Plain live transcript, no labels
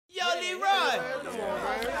Yo, Leroy.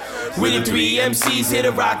 We the three MCs here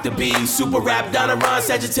to rock the beat. Super rap, Donovan,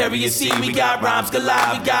 Sagittarius C. We got rhymes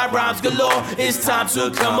galore, It's time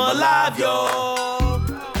to come alive, yo.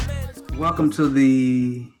 Welcome to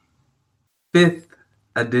the 5th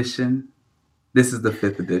edition. This is the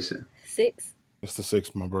 5th edition. 6. It's the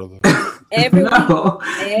 6th, my brother. No.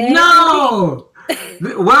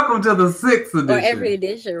 Welcome to the 6th edition. Or every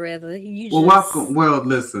edition, rather. Well,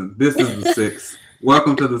 listen. This is the 6th.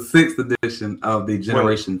 Welcome to the 6th edition of the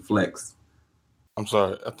Generation Flex. I'm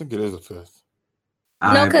sorry. I think it is the 5th.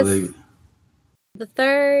 I believe the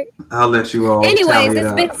 3rd. I'll let you all. Anyways,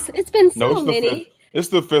 it's been so many. It's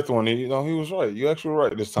the 5th one. He was right. You actually were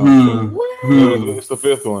right this time. It's the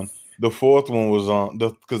 5th one. The 4th one was on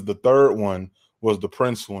because the 3rd one was the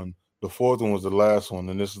Prince one. The 4th one was the last one,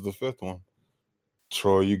 and this is the 5th one.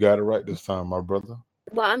 Troy, you got it right this time, my brother.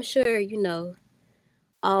 Well, I'm sure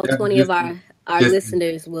all 20 of our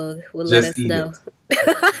listeners will let us know.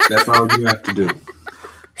 That's all you have to do.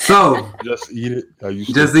 So just eat it.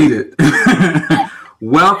 Just eat it.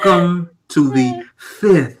 Welcome to the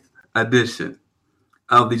 5th edition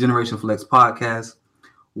of the Generation Flex podcast,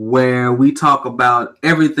 where we talk about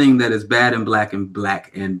everything that is bad and black and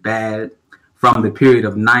bad from the period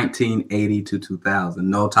of 1980 to 2000.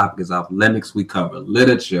 No topic is off limits. We cover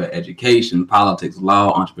literature, education, politics,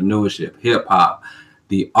 law, entrepreneurship, hip-hop,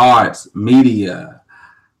 the arts, media.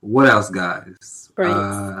 What else, guys?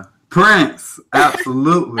 Prince,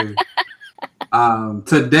 absolutely.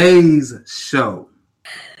 Today's show,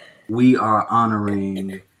 we are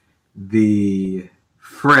honoring the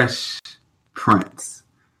Fresh Prince,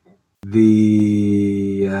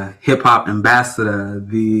 the hip-hop ambassador,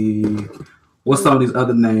 what's all these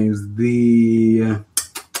other names?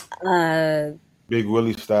 Big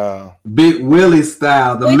Willie Style.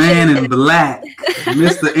 The man in black,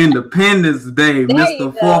 Mr. Independence Day,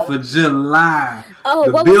 Mr. 4th of July,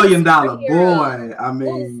 the $1 billion boy. I mean,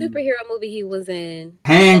 what was the superhero movie he was in?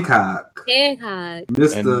 Hancock.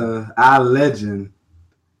 Mr. I Legend.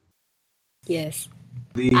 Yes.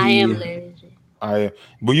 I Am Legend.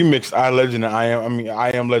 But you mixed I Legend and I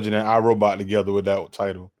Am Legend and I Robot together with that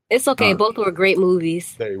title. It's okay. Both were great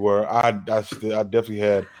movies. They were. I definitely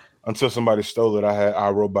had, until somebody stole it, I had I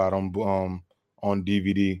Robot on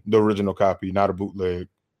DVD, the original copy, not a bootleg.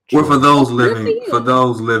 Well, for those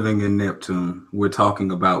living in Neptune, we're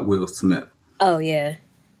talking about Will Smith. Oh yeah.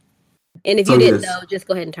 And if you didn't know, just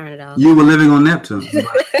go ahead and turn it off. You were living on Neptune.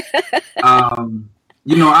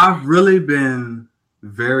 I've really been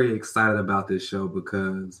very excited about this show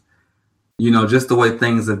because, just the way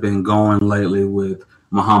things have been going lately with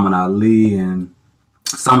Muhammad Ali and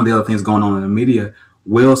some of the other things going on in the media,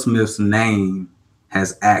 Will Smith's name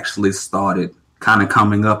has actually started kind of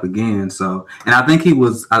coming up again. So, and I think he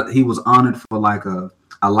was honored for like a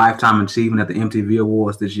lifetime achievement at the MTV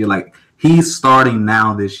Awards this year. Like, he's starting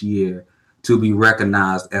now this year to be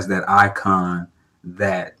recognized as that icon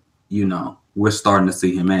that, we're starting to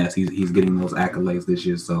see him as. He's getting those accolades this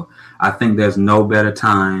year. So I think there's no better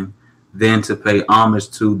time than to pay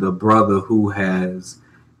homage to the brother who has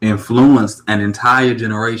influenced an entire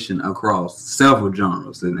generation across several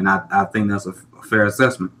genres. And I think that's a fair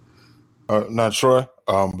assessment. Not Troy.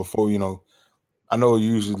 Before, I know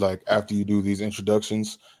usually like after you do these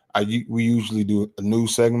introductions, we usually do a new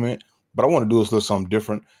segment, but I want to do a little something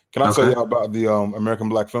different. Can I tell you about the American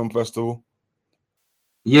Black Film Festival?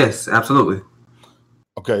 Yes, absolutely.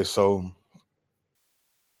 Okay, so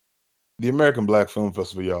the American Black Film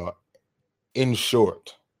Festival, y'all, in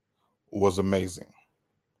short, was amazing.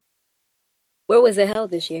 Where was it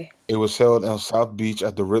held this year? It was held in South Beach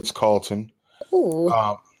at the Ritz-Carlton. Ooh.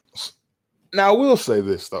 Now, I will say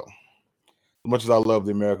this, though. As much as I love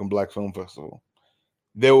the American Black Film Festival,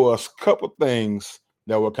 there was a couple things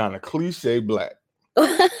that were kind of cliche black.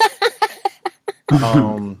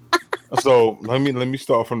 So let me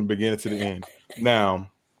start from the beginning to the end.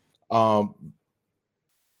 Now, I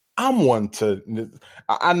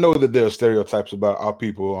know that there are stereotypes about our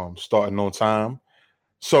people starting on time.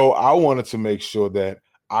 So I wanted to make sure that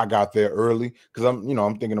I got there early because I'm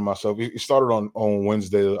thinking to myself, it started on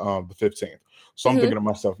Wednesday, the 15th. So I'm thinking to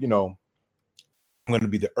myself, I'm going to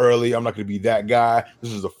be there early. I'm not going to be that guy.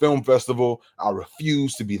 This is a film festival. I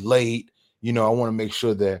refuse to be late. I want to make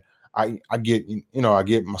sure that I get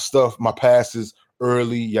my stuff, my passes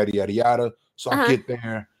early, yada, yada, yada. So I get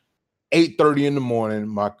there 8:30 in the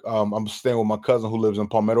morning. I'm staying with my cousin who lives in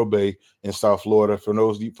Palmetto Bay in South Florida. For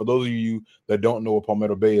those of you that don't know what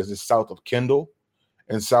Palmetto Bay is, it's south of Kendall,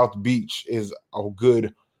 and South Beach is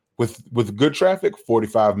with good traffic,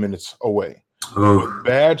 45 minutes away. Oh. With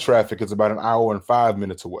bad traffic, it's about an hour and 5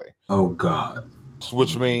 minutes away. Oh God.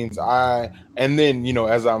 which means and then,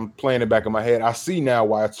 as I'm playing it back in my head, I see now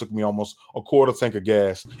why it took me almost a quarter tank of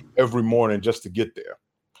gas every morning just to get there.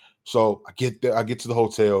 So I get there, I get to the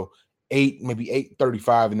hotel, maybe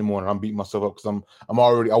 8:35 in the morning. I'm beating myself up because I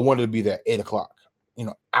wanted to be there 8:00,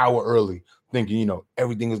 hour early, thinking,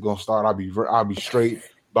 everything is gonna start. I'll be straight,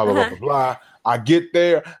 blah, blah, blah, blah, blah. I get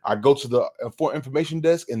there, I go to the information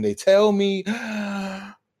desk, and they tell me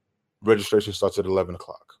registration starts at 11:00.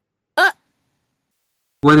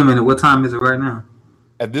 Wait a minute, what time is it right now?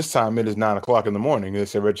 At this time, it is 9:00 in the morning. They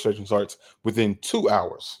say registration starts within 2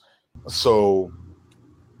 hours. So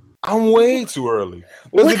I'm way too early.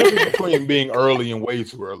 There's a difference between being early and way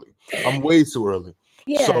too early. I'm way too early.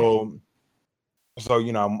 Yeah. So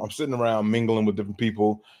I'm sitting around mingling with different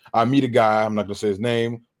people. I meet a guy, I'm not gonna say his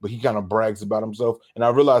name, but he kind of brags about himself. And I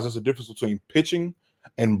realize there's a difference between pitching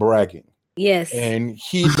and bragging. Yes. And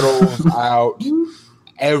he throws out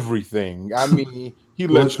everything. I mean, he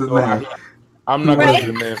lets you know. I'm not going to say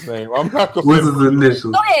the man's name. I'm not going to. What's his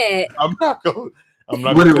initials? Go ahead. I'm not going.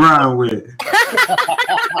 What it rhyme with?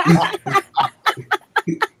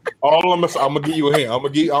 I'm gonna give you a hint.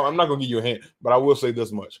 I'm not gonna give you a hint, but I will say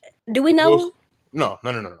this much. Do we know? No.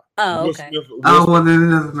 Oh, okay. It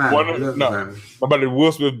doesn't matter. No, my buddy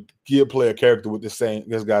Will Smith did play a character with this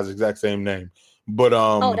guy's exact same name, but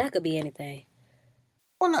that could be anything.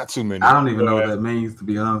 Well, not too many. I don't even know what that means, to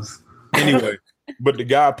be honest. Anyway, but the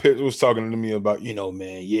guy was talking to me about,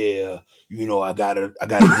 man, yeah, I got a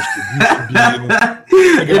distribution deal.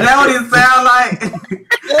 Is that what he sound like?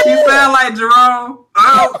 He sound like Jerome.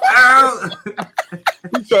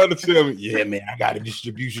 He trying to tell me, yeah, man, I got a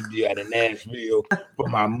distribution deal out of Nashville for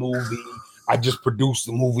my movie. I just produced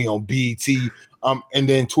the movie on BET. And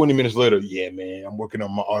then 20 minutes later, yeah, man, I'm working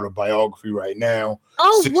on my autobiography right now.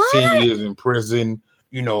 16 years in prison.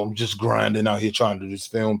 I'm just grinding out here trying to do this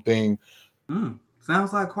film thing.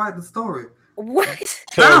 Sounds like quite the story. What?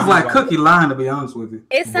 Sounds like Cookie lying, to be honest with you.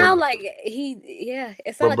 It sounds like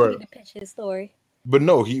it sounds like he need to pitch his story. But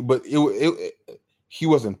no, he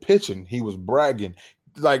wasn't pitching. He was bragging.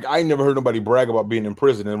 Like, I never heard nobody brag about being in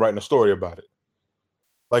prison and writing a story about it.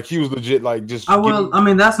 Like, he was legit, like, just.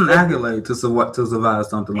 That's an accolade to survive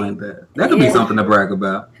something like that. That could be something to brag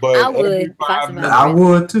about. But I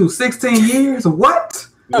would too. 16 years? What?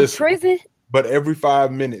 Of prison? But every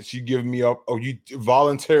 5 minutes, you give me up, or you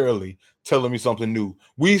voluntarily telling me something new.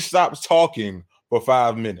 We stopped talking for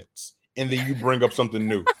 5 minutes, and then you bring up something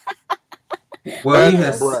new. Well,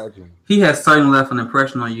 he has certainly left an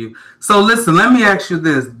impression on you. So listen, let me ask you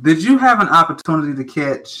this: did you have an opportunity to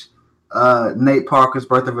catch Nate Parker's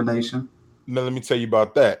Birth of a Nation? Now let me tell you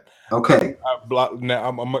about that. Okay. Now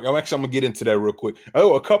I'm gonna get into that real quick.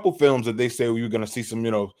 Oh, a couple films that they say you're gonna see some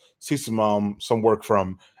work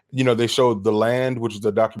from. They showed The Land, which is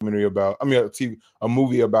a documentary about. A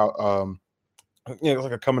movie about. It's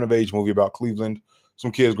like a coming of age movie about Cleveland.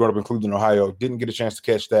 Some kids growing up in Cleveland, Ohio. Didn't get a chance to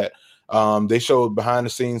catch that. They showed behind the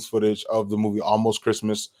scenes footage of the movie Almost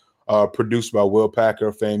Christmas, produced by Will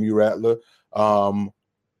Packer, FAMU Rattler,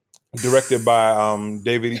 directed by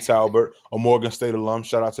David E. Talbert, a Morgan State alum.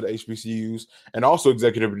 Shout out to the HBCUs, and also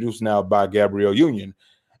executive produced now by Gabrielle Union.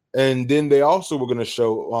 And then they also were going to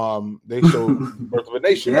show Birth of a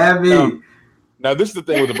Nation. Now, this is the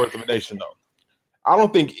thing with the Birth of a Nation, though. I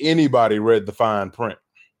don't think anybody read the fine print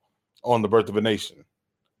on the Birth of a Nation.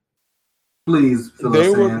 Please fill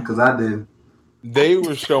us in, because I did. They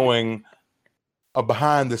were showing a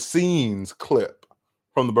behind-the-scenes clip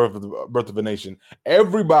from the Birth of a Nation.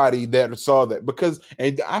 Everybody that saw that,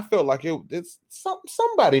 and I felt like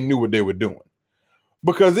somebody knew what they were doing,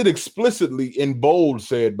 because it explicitly in bold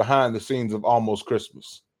said behind the scenes of Almost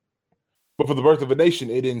Christmas. But for the Birth of a Nation,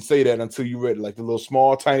 it didn't say that until you read like the little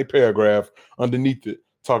small tiny paragraph underneath it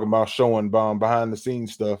talking about showing behind the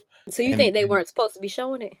scenes stuff. So you think they weren't supposed to be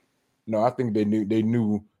showing it? No, I think they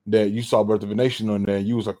knew that you saw Birth of a Nation on there. And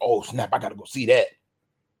you was like, oh snap, I gotta go see that.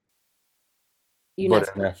 But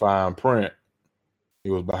in that fine print, it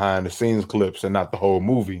was behind the scenes clips and not the whole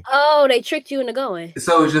movie. Oh, they tricked you into going.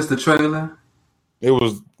 So it was just the trailer? It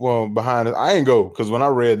was behind it. I ain't go, because when I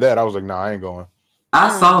read that, I was like, nah, I ain't going.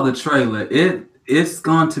 I saw the trailer. It's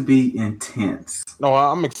going to be intense. No,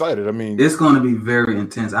 I'm excited. I mean, it's going to be very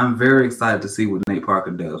intense. I'm very excited to see what Nate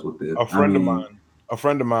Parker does with this. A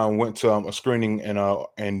friend of mine went to a screening in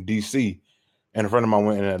DC, and a friend of mine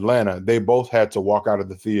went in Atlanta. They both had to walk out of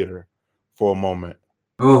the theater for a moment.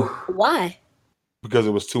 Oh, why? Because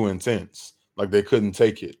it was too intense. Like they couldn't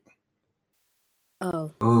take it.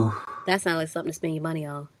 Oh, that sounds like something to spend your money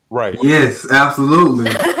on. Right. Yes,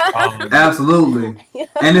 absolutely. Absolutely.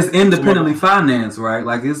 And it's independently financed, right?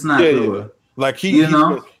 Like it's not Like he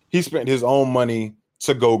he spent his own money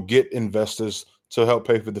to go get investors to help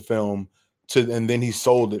pay for the film. And then he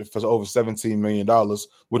sold it for over $17 million,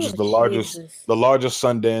 which is the largest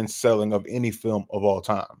Sundance selling of any film of all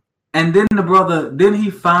time. And then the brother,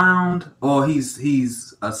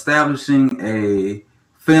 he's establishing a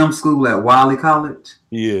film school at Wiley College.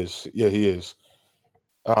 He is. Yeah, he is.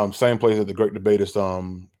 Same place that The Great Debaters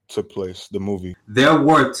took place, the movie. There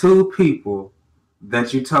were two people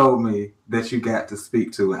that you told me that you got to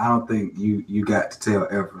speak to. I don't think you got to tell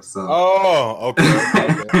Ever. So. Oh, okay.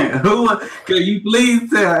 Can you please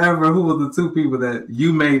tell Ever who were the two people that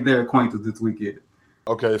you made their acquaintance this weekend?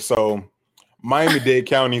 Okay, so Miami-Dade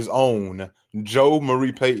County's own Joe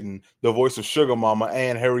Marie Payton, the voice of Sugar Mama,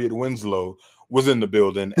 and Harriet Winslow was in the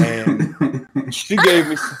building, and she gave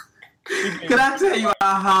me. Can I tell you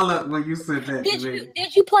I hollered when you said that?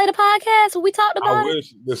 Did you play the podcast when we talked about it?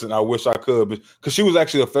 Listen, I wish I could, because she was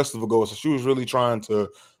actually a festival goer, so she was really trying to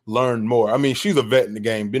learn more. I mean, she's a vet in the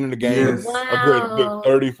game, been in the game a good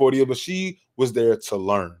 30, 40 years, but she was there to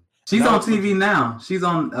learn. She's on TV now. She's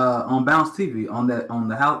on Bounce TV on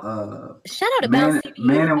the house. Shout out to Bounce TV.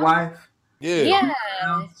 Man and Wife. Yeah.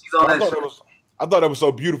 She's on that show. I thought that was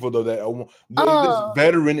so beautiful though that this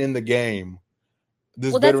veteran in the game.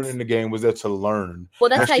 Veteran in the game was there to learn. Well,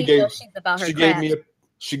 that's how you know she's about her craft.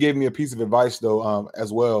 She gave me a piece of advice though,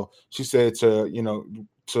 as well. She said to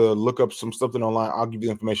look up something online. I'll give you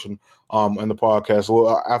the information in the podcast,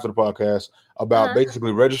 well, after the podcast, about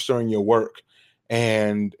basically registering your work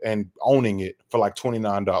and owning it for like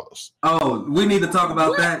 $29. Oh, we need to talk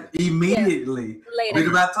about that immediately. Later.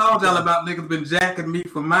 Because I told y'all about niggas been jacking me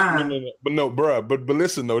for mine. But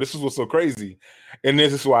listen though, this is what's so crazy. And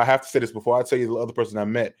this is why I have to say this before I tell you the other person I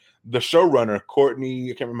met. The showrunner,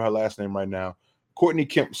 Courtney, I can't remember her last name right now. Courtney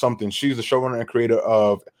Kemp something. She's the showrunner and creator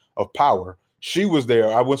of Power. She was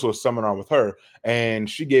there. I went to a seminar with her, and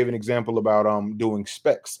she gave an example about doing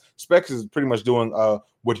specs. Specs is pretty much doing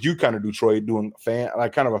what you kind of do, Troy, doing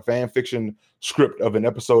kind of a fan fiction script of an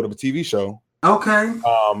episode of a TV show. Okay.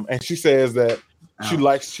 And she says that she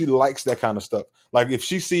likes that kind of stuff. Like if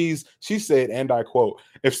she said, and I quote,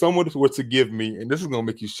 if someone were to give me, and this is gonna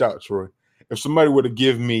make you shout, Troy, if somebody were to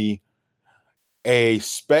give me a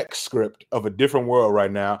spec script of a different world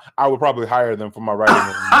right now, I would probably hire them for my writing.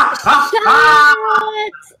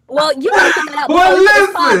 Well, you want to put that out before this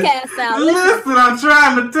podcast out. Listen, I'm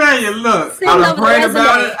trying to tell you. Look, I done prayed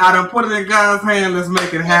about it. I done put it in God's hand. Let's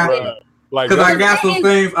make it happen. Because I got some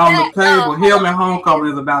things on the table. Hillman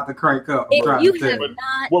Homecoming is about to crank up. If you have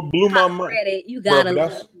not what blew my mind, read it, you gotta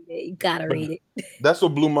read it. That's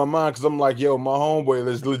what blew my mind, because I'm like, yo, my homeboy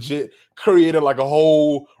is legit created like a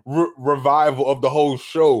whole revival of the whole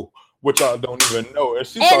show, which I don't even know. And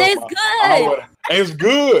it's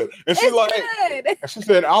good. And she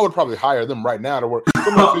said I would probably hire them right now to work.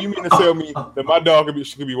 So you mean to tell me that my dog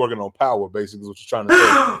could be working on Power, basically, is what you're trying to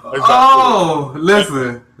say?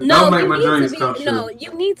 Listen. Don't make my dreams come true. No,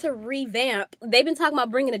 you need to revamp. They've been talking about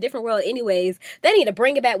bringing a different world anyways. They need to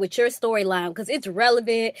bring it back with your storyline because it's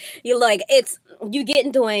relevant. You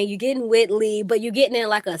getting Dwayne, you getting Whitley, but you getting in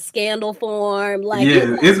like a scandal form.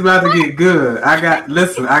 It's about to get good. I got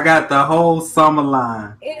the whole summer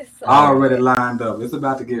line already lined up. It's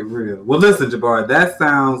about to get real. Well, listen, Jabari, that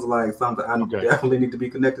sounds like something I definitely need to be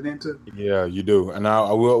connected into. Yeah, you do. And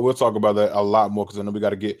we'll talk about that a lot more, because I know we got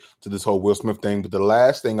to get to this whole Will Smith thing. But the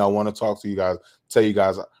last thing I want to tell you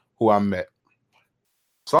guys who I met.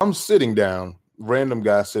 So I'm sitting down, random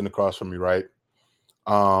guy sitting across from me, right?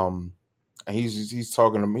 And he's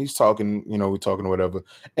talking to me. He's talking, we're talking or whatever.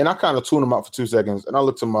 And I kind of tune him out for 2 seconds, and I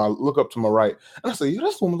look up to my right, and I say,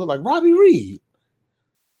 this woman look like Robbie Reed.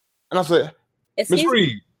 And I said, Miss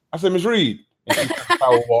Reed. Miss Reed. And she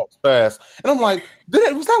power walks past. And I'm like,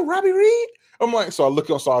 was that Robbie Reed? I'm like, so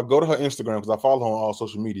I go to her Instagram, because I follow her on all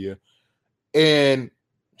social media, and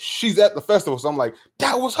she's at the festival. So I'm like,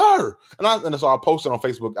 that was her. And so I posted on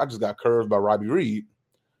Facebook, I just got curved by Robbie Reed.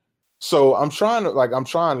 So I'm trying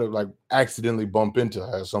to accidentally bump into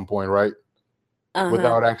her at some point, right?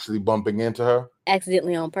 Without actually bumping into her.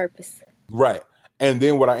 Accidentally on purpose. Right. And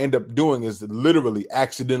then what I end up doing is literally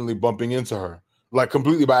accidentally bumping into her, like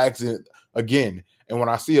completely by accident again. And when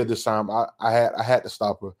I see her this time, I had to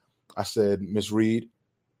stop her. I said, Miss Reed,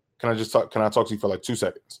 can I talk to you for like 2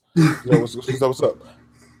 seconds? What's up?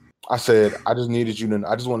 I said, I just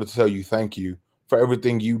wanted to tell you thank you for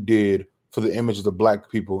everything you did for the image of the Black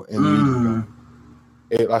people in media.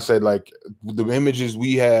 I said, like, the images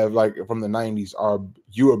we have, like, from the 90s,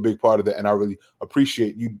 you're a big part of that, and I really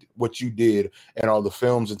appreciate what you did and all the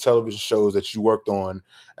films and television shows that you worked on.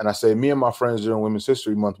 And I said, me and my friends during Women's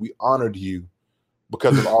History Month, we honored you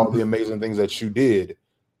because of all the amazing things that you did.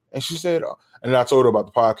 And she said, and I told her about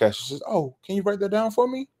the podcast. She says, "Oh, can you write that down for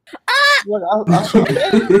me?" Like, I sure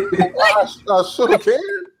can. I sure can.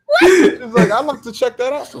 She's like, I'd like to check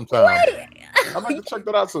that out sometime. I'd like to check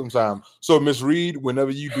that out sometime. So, Miss Reed,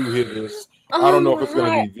 whenever you do hear this, I don't know if it's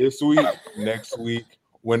going to be this week, next week,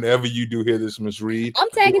 whenever you do hear this, Miss Reed.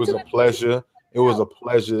 It was a pleasure. It was a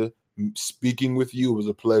pleasure speaking with you. It was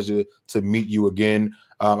a pleasure to meet you again.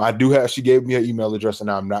 She gave me her email address,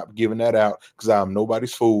 and I'm not giving that out because I'm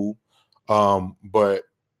nobody's fool. But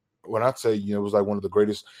when I say, it was like one of the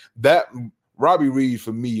greatest, that Robbie Reed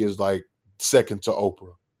for me is like second to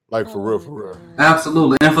Oprah. Like for real.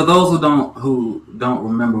 Absolutely. And for those who don't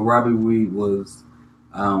remember, Robbie Reed was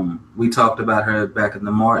we talked about her back in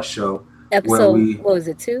the March show. What was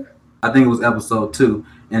it, 2? I think it was episode 2.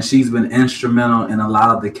 And she's been instrumental in a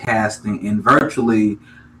lot of the casting in virtually,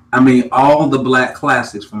 all the Black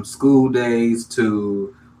classics from School Days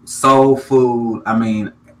to Soul Food.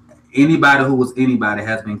 Anybody who was anybody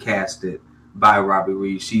has been casted by Robbie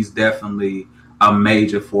Reed. She's definitely a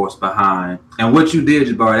major force behind. And what you did,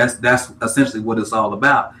 Jabari, that's essentially what it's all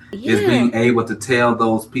about, is being able to tell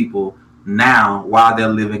those people now while they're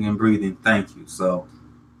living and breathing, thank you. So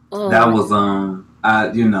that was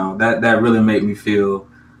that really made me feel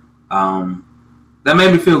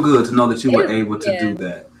good to know that you were able to do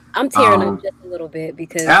that. I'm tearing up just a little bit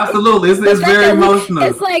because absolutely it's very emotional.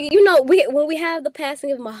 It's like, when we have the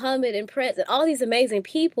passing of Muhammad and Prince and all these amazing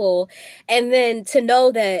people, and then to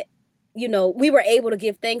know that we were able to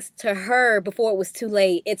give thanks to her before it was too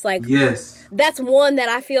late. It's like, yes, that's one that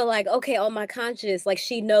I feel like, okay, on my conscience, like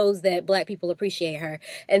she knows that Black people appreciate her.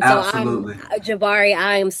 And so Jabari,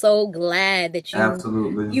 I am so glad that you,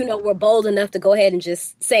 were bold enough to go ahead and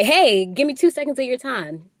just say, hey, give me 2 seconds of your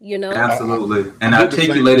time, Absolutely. And I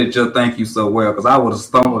articulated your thank you so well, because I would have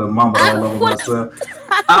stumbled and mumbled all over myself.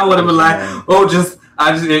 I would have been like,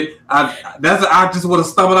 I just would have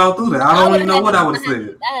stumbled all through that. I don't even know what I would have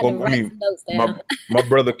said. My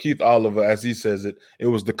brother Keith Oliver, as he says it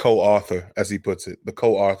was the co-author, as he puts it. The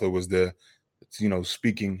co-author was there,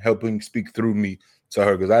 helping speak through me to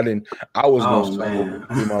her, because I was going to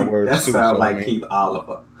do my words. That sounds like Keith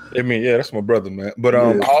Oliver. That's my brother, man. But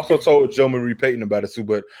I also told Jo Marie Payton about it too,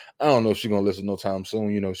 but I don't know if she's gonna listen no time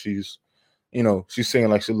soon. She's saying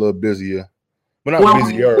like she's a little busier. But not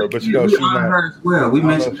busier, but she's not. Her as well. We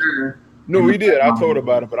mentioned her. No, we did. I told her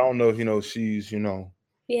about it, but I don't know if she's yeah.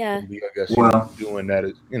 I guess doing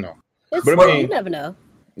that. But you never know.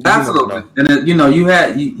 Absolutely. And then,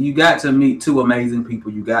 you got to meet 2 amazing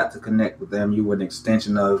people. You got to connect with them. You were an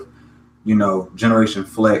extension of Generation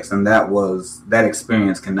Flex, and that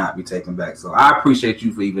experience cannot be taken back. So I appreciate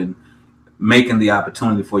you for even making the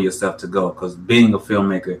opportunity for yourself to go, because being a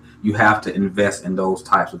filmmaker, you have to invest in those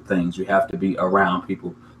types of things. You have to be around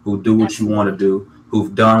people who do what you want to do,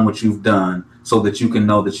 who've done what you've done, so that you can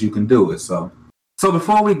know that you can do it. So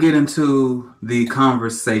before we get into the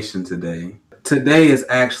conversation today is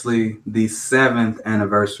actually the 7th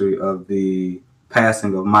anniversary of the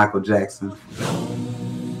passing of Michael Jackson.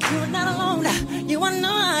 You're not alone. You are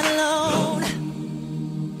not alone.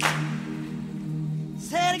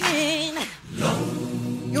 Say it again.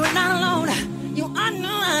 You are not alone. You are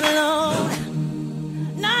not alone.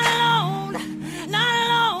 Not alone. Not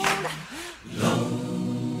alone.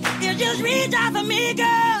 You just reach out for me,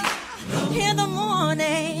 girl. In the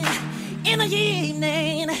morning, in the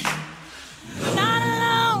evening. Not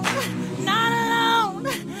alone. Not alone.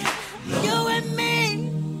 You and me.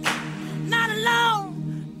 Not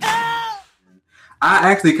alone. Oh.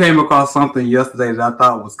 I actually came across something yesterday that I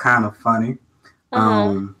thought was kind of funny.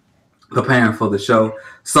 Preparing for the show.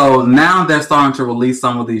 So now they're starting to release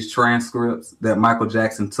some of these transcripts that Michael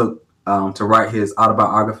Jackson took to write his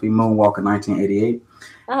autobiography, Moonwalk, in 1988.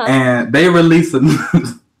 And they released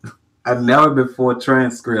a never-before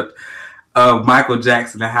transcript of Michael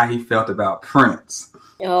Jackson and how he felt about Prince.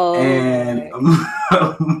 And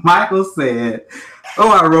Michael said,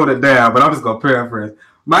 I wrote it down, but I'm just going to paraphrase.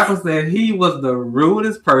 Michael said he was the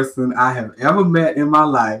rudest person I have ever met in my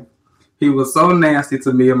life. He was so nasty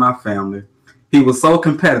to me and my family. He was so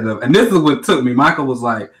competitive. And this is what took me. Michael was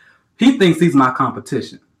like, he thinks he's my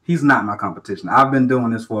competition. He's not my competition. I've been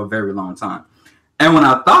doing this for a very long time. And when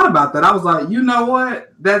I thought about that, I was like, you know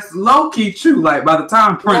what? That's low-key true. Like, by the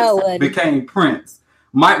time Prince became Prince,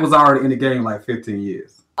 Mike was already in the game like 15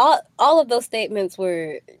 years. All of those statements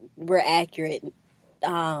were accurate.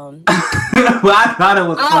 Well, I thought it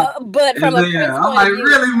was but from a Prince I'm like,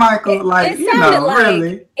 really, Michael?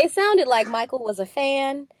 Really? It sounded like Michael was a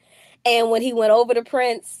fan. And when he went over to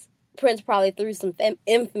Prince probably threw some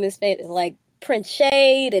infamous like Prince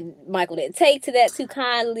shade, and Michael didn't take to that too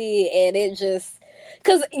kindly. And it just...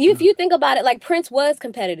 Because if you think about it, like Prince was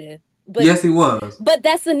competitive. But, yes, he was. But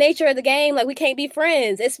that's the nature of the game. Like, we can't be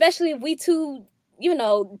friends, especially if we two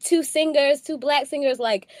singers, two black singers.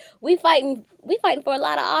 Like, we fighting for a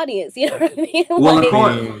lot of audience. You know what I mean? Well, like,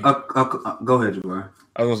 go ahead, Jabbar.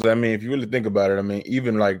 I was gonna say, I mean, if you really think about it, I mean,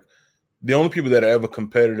 even like the only people that are ever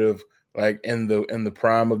competitive, like in the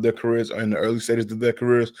prime of their careers or in the early stages of their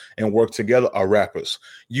careers and work together are rappers.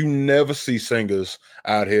 You never see singers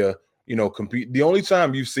out here, compete. The only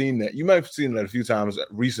time you've seen that, you might have seen that a few times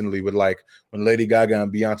recently with like when Lady Gaga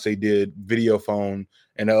and Beyonce did Video Phone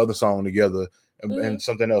and the other song together and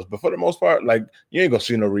something else. But for the most part, like you ain't gonna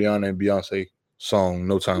see no Rihanna and Beyonce song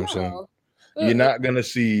no time soon. You're not gonna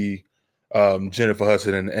see Jennifer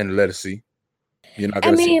Hudson and Ledisi. You're not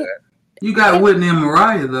gonna see that. You got Whitney and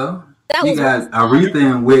Mariah though. You got Aretha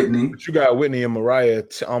and Whitney. But you got Whitney and Mariah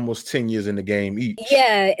almost 10 years in the game each.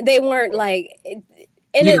 Yeah, they weren't like.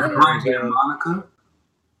 You got Brandy and Monica.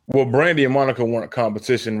 Well, Brandy and Monica weren't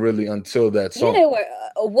competition really until that song. Yeah, they were.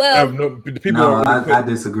 I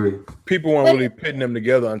disagree. People weren't really pitting them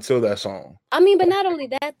together until that song. I mean, but not only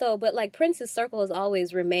that though, but like Prince's circle has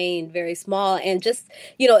always remained very small, and just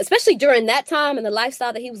especially during that time and the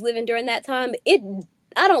lifestyle that he was living during that time,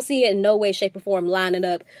 I don't see it in no way, shape, or form lining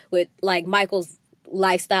up with like Michael's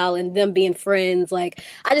lifestyle and them being friends. Like,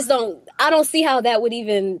 I don't see how that would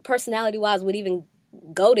even personality-wise would even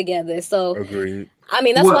go together. So agreed. I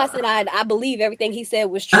mean, that's why I said I believe everything he said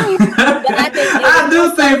was true. But I think I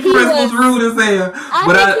do think Prince was rude as hell.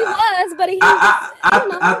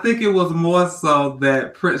 I think it was more so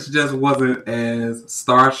that Prince just wasn't as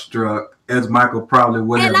starstruck as Michael probably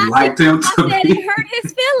would have liked him to be. It hurt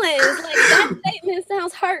his feelings. Like, that statement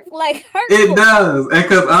sounds hurtful. It does, and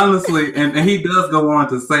because honestly, and he does go on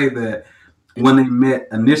to say that when they met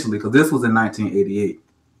initially, because this was in 1988,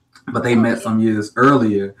 but they met some years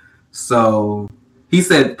earlier. So he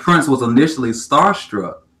said Prince was initially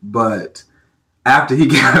starstruck, but after he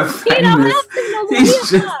got famous, he don't have to know who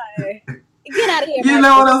you are. Get out of here. You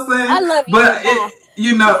know what I'm saying? I love you. But it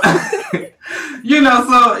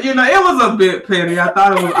was a bit petty. I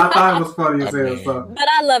thought it was funny as hell. So. But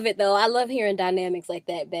I love it though. I love hearing dynamics like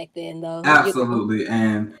that back then though. Absolutely.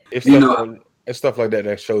 And it's stuff like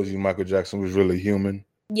that shows you Michael Jackson was really human.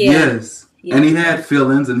 Yeah. Yes. Yeah. And he had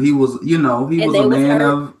feelings, and he was, he was a man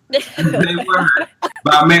of. They were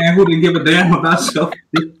by a man who didn't give a damn about your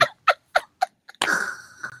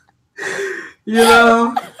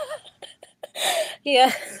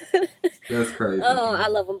Yeah. That's crazy. Oh, I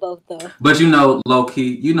love them both though. But low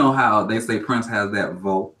key, how they say Prince has that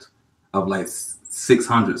vault of like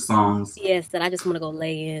 600 songs. Yes, that I just want to go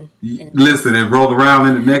lay in. Listen and roll around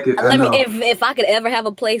in the naked. If I could ever have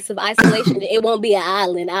a place of isolation, it won't be an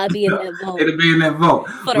island. I'll be in that vault. It'll be in that vault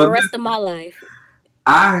for the rest of my life.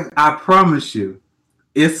 I promise you,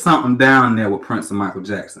 it's something down there with Prince and Michael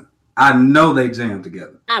Jackson. I know they jammed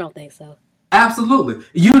together. I don't think so. Absolutely.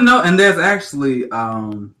 And there's actually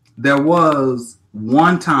there was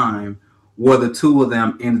one time where the two of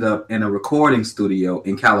them ended up in a recording studio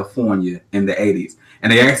in California in the 80s.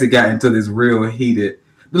 And they actually got into this real heated,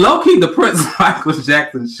 low-key, the Prince Michael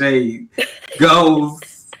Jackson shade goes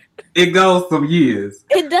some years.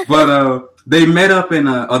 It does. But they met up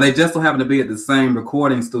or they just so happened to be at the same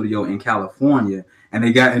recording studio in California. And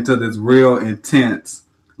they got into this real intense,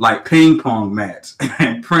 like, ping pong match.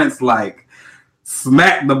 And Prince, like,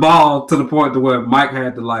 smacked the ball to the point to where Mike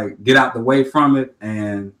had to, like, get out the way from it.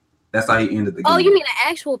 And that's how he ended the game. Oh, you mean an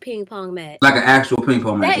actual ping pong match? Like an actual ping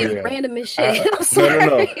pong match. That is random as shit. I'm sorry.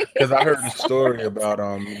 No. Because I heard the story about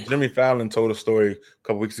Jimmy Fallon told a story a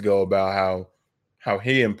couple weeks ago about how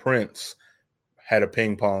he and Prince had a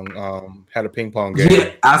ping pong game.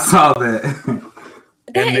 Yeah, I saw that.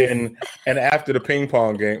 And after the ping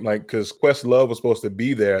pong game, like, because Questlove was supposed to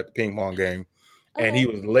be there at the ping pong game, and he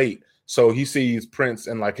was late, so he sees Prince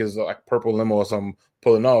in like his like purple limo or something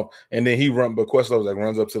pulling off, and then but Questlove like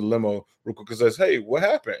runs up to the limo real quick and says, "Hey, what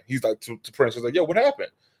happened?" He's like to Prince, he's like, "Yo, what happened?"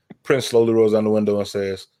 Prince slowly rolls down the window and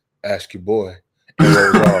says, "Ask your boy." And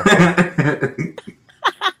rolls off.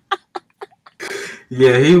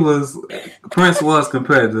 Yeah, Prince was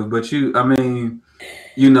competitive, but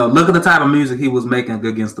look at the type of music he was making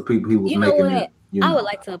against the people he was making. I would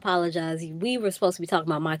like to apologize. We were supposed to be talking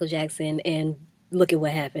about Michael Jackson, and look at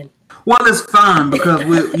what happened. Well, it's fine because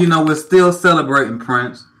we're still celebrating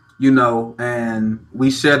Prince, and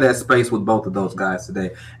we share that space with both of those guys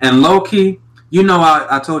today. And low key,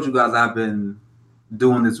 I told you guys I've been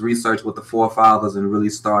doing this research with the forefathers and really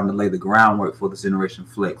starting to lay the groundwork for the Generation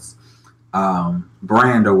Flex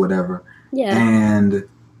brand or whatever. Yeah. And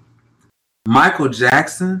Michael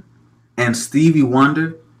Jackson and Stevie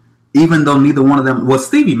Wonder, even though neither one of them, well,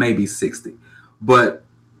 Stevie may be 60, but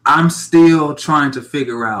I'm still trying to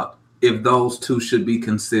figure out if those two should be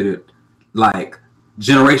considered like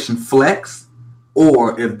Generation Flex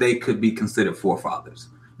or if they could be considered forefathers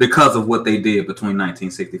because of what they did between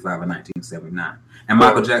 1965 and 1979. And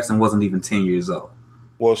Michael Jackson wasn't even 10 years old.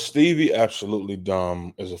 Well, Stevie absolutely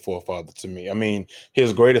is a forefather to me. I mean,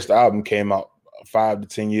 his greatest album came out 5 to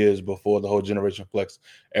 10 years before the whole Generation Flex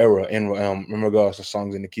era in regards to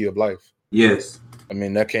Songs in the Key of Life. Yes. I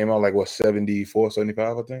mean, that came out like, what, 74,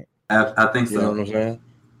 75, I think? I think so. You know what I'm saying?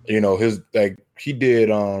 You know, he did,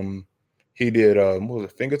 what was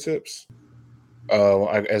it, Fingertips?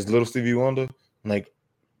 As Little Stevie Wonder, like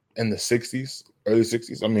in the 60s, early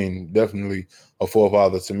 60s. I mean, definitely a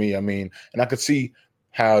forefather to me. I mean, and I could see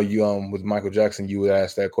how you with Michael Jackson you would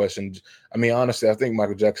ask that question. I mean, honestly, I think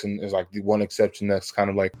Michael Jackson is like the one exception that's kind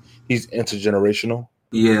of like he's intergenerational.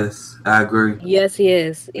 Yes, I agree. Yes, he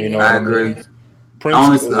is. You know, I agree.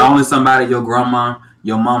 Only somebody your grandma,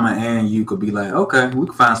 your mama, and you could be like, okay, we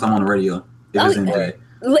can find someone on the radio if it's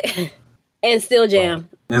MJ. And still jam.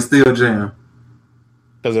 And still jam.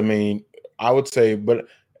 Because I mean, I would say, but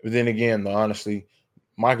then again, honestly,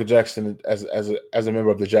 Michael Jackson as a member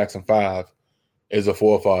of the Jackson 5 is a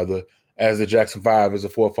forefather, as the Jackson 5 is a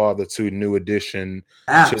forefather to New Edition,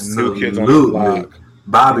 absolutely. To New Kids on the Block,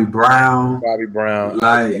 Bobby Brown,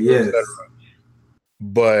 like yes.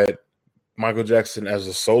 But Michael Jackson as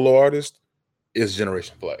a solo artist is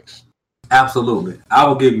Generation Flex. Absolutely, I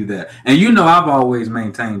will give you that. And you know, I've always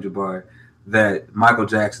maintained, Jabari, that Michael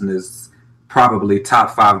Jackson is probably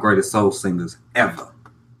top 5 greatest soul singers ever.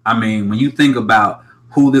 I mean, when you think about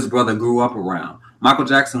who this brother grew up around, Michael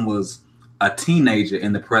Jackson was a teenager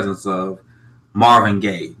in the presence of Marvin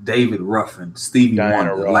Gaye, David Ruffin, Stevie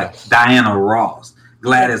Wonder, like Diana Ross,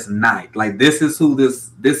 Gladys Knight. Like this is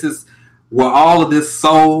where all of this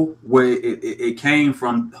soul, where it came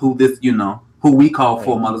from, who we call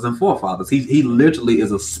foremothers and forefathers. He literally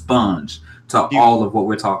is a sponge to all of what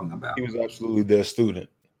we're talking about. He was absolutely their student.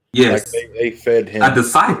 Yes. Like they fed him. A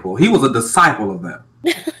disciple. He was a disciple of them.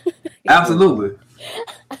 Absolutely.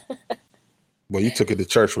 Well, you took it to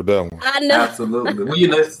church with that one. I know. Absolutely. Well,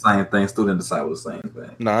 it's the same thing. Student disciple, the same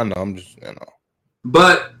thing. No, I know. I'm just,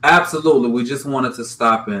 But absolutely, we just wanted to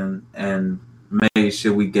stop and make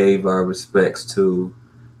sure we gave our respects to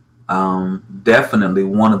definitely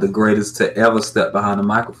one of the greatest to ever step behind the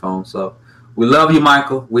microphone. So we love you,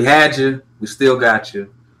 Michael. We had you. We still got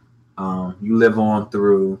you. You live on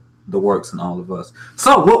through the works and all of us.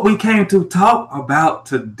 So what we came to talk about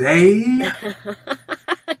today...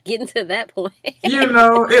 Getting to that point.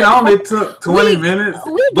 It only took 20 minutes,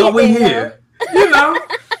 but we're here.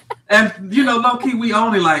 And low-key, we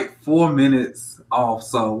only like 4 minutes off,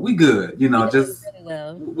 so we good. We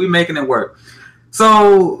making it work.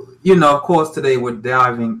 So, of course, today we're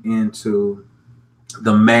diving into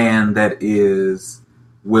the man that is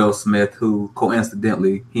Will Smith, who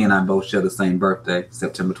coincidentally, he and I both share the same birthday,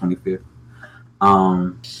 September 25th.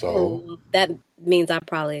 So that means I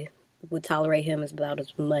probably would tolerate him about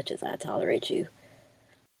as much as I tolerate you.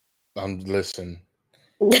 Listen.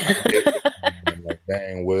 Like,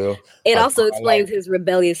 dang, Will. It also explains his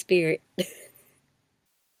rebellious spirit.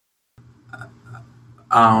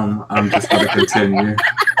 I'm just gonna continue.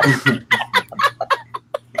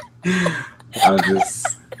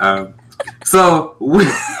 So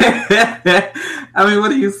I mean, what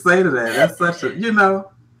do you say to that? That's such a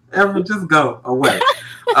ever just go away.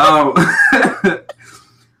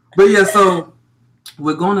 But yeah, so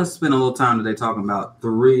we're going to spend a little time today talking about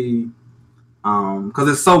 3, because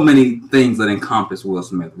there's so many things that encompass Will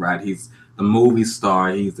Smith, right? He's the movie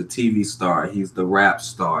star, he's the TV star, he's the rap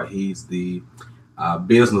star, he's the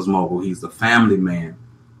business mogul, he's the family man.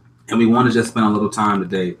 And we want to just spend a little time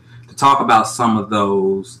today to talk about some of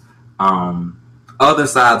those other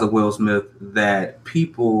sides of Will Smith that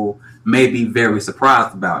people may be very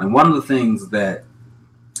surprised about. And one of the things that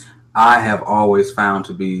I have always found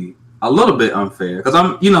to be a little bit unfair,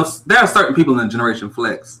 because there are certain people in the Generation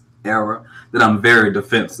Flex era that I'm very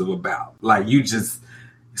defensive about. Like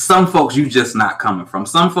some folks you just not coming from.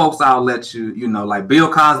 Some folks I'll let like Bill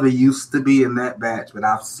Cosby used to be in that batch, but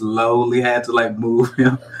I've slowly had to like move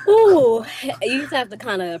him. Ooh, you just have to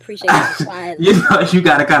kind of appreciate the side. You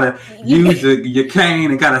got to kind of use your cane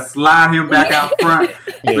and kind of slide him back out front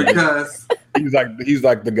because he's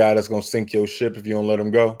like the guy that's gonna sink your ship if you don't let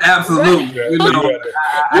him go. Absolutely.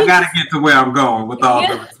 I gotta get to where I'm going with all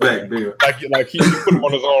the respect, Bill. Like he put him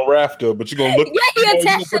on his own rafter, but you're gonna look. He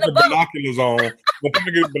attached to the boat. Binoculars on. But put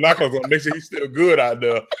the binoculars on. Make sure he's still good out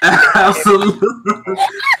there. Absolutely.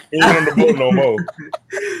 He ain't on the boat no more.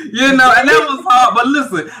 You know, and that was hard. But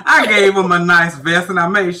listen, I gave him a nice vest, and I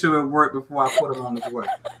made sure it worked before I put him on his way.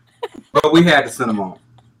 But we had to send him on.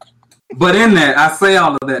 But in that, I say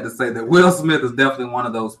all of that to say that Will Smith is definitely one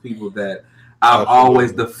of those people that I've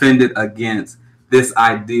always defended against this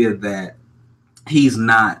idea that he's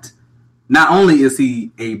not only is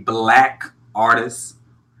he a black artist,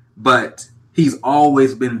 but he's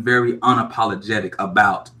always been very unapologetic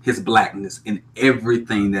about his blackness in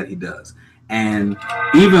everything that he does. And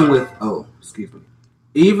even with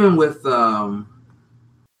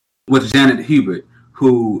Janet Hubert,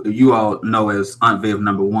 who you all know as Aunt Viv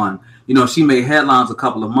 #1, you know, she made headlines a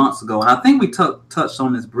couple of months ago, and I think we touched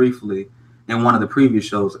on this briefly in one of the previous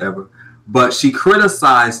shows ever, but she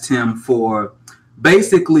criticized him for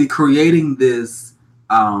basically creating this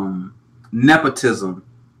nepotism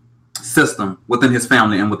system within his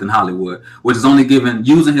family and within Hollywood, which is only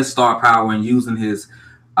using his star power and using his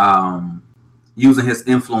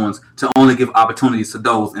influence to only give opportunities to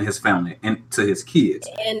those in his family and to his kids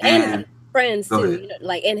and friends too, you know,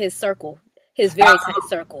 like in his circle, his very tight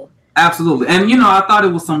circle. Absolutely. And you know, I thought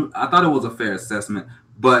it was a fair assessment,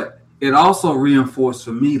 but it also reinforced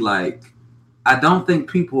for me, like, I don't think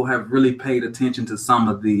people have really paid attention to some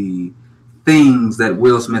of the things that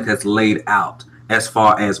Will Smith has laid out as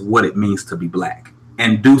far as what it means to be black,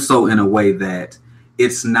 and do so in a way that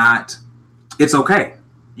it's okay.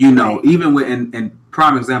 You know, right. Even with, and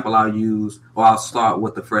prime example I'll start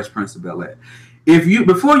with the Fresh Prince of Bel-Air.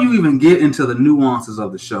 Before you even get into the nuances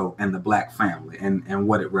of the show and the black family and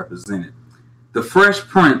what it represented, the Fresh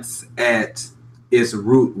Prince at its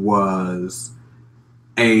root was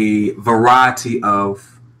a variety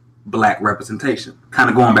of black representation. Kind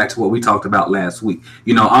of going back to what we talked about last week.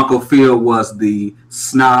 You know, Uncle Phil was the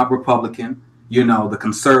snob Republican, you know, the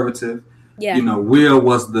conservative. Yeah. You know, Will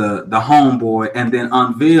was the homeboy, and then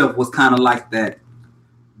Aunt Viv was kind of like that.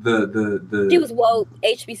 The she was woke,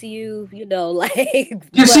 HBCU, you know, like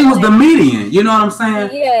yeah, she was the median. You know what I'm saying?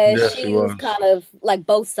 Yeah, yes, she was kind of like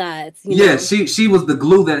both sides. Yeah, she was the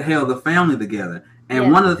glue that held the family together.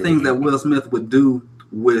 And one of the things that Will Smith would do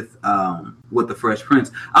with the Fresh Prince,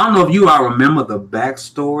 I don't know if you all remember the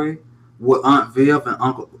backstory with Aunt Viv and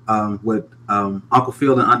Uncle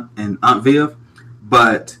Phil and Aunt Viv,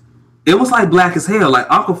 but it was like black as hell. Like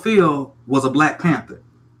Uncle Phil was a Black Panther.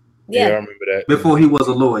 Yeah, I remember that. Before he was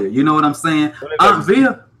a lawyer. You know what I'm saying? Aunt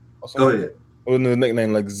Viv, go ahead. Wasn't the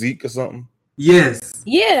nickname like Zeke or something? Yes.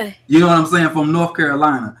 Yeah. You know what I'm saying? From North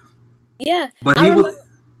Carolina. Yeah. But he was.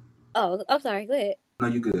 Oh, I'm sorry. Go ahead. No,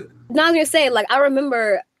 you good. No, I was gonna say, like, I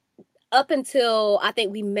remember up until I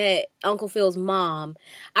think we met Uncle Phil's mom,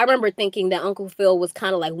 I remember thinking that Uncle Phil was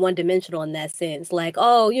kind of like one-dimensional in that sense. Like,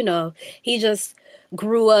 oh, you know, he just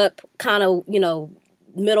grew up kind of, you know,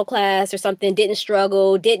 middle class or something, didn't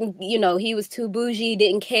struggle, you know, he was too bougie,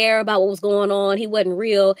 didn't care about what was going on, he wasn't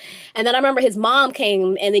real. And then I remember his mom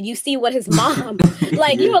came, and then you see what his mom,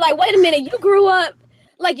 like, you were like, wait a minute, you grew up,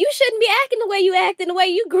 like, you shouldn't be acting the way you act and the way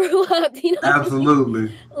you grew up, you know?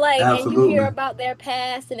 Absolutely. Like, and you hear about their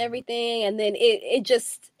past and everything, and then it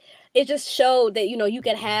just showed that, you know, you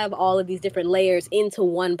could have all of these different layers into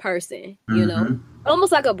one person, you know?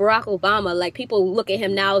 Almost like a Barack Obama. Like, people look at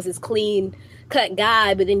him now as this clean cut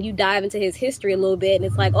guy, but then you dive into his history a little bit, and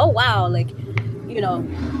it's like, oh wow, like, you know,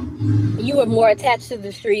 you were more attached to the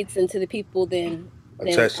streets and to the people than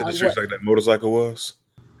attached to the streets like that motorcycle was.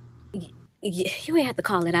 Yeah, you ain't have to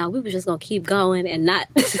call it out. We were just gonna keep going and not.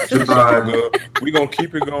 We gonna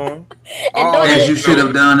keep it going. As you should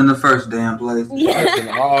have done in the first damn place. Yeah. Listen,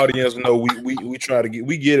 our audience know we try to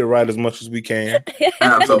get it right as much as we can.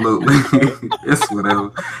 Absolutely. It's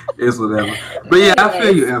whatever. But yeah, I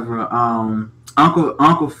feel you, Evra.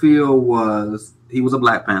 Uncle Phil was a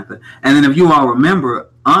Black Panther, and then if you all remember,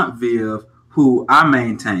 Aunt Viv, who I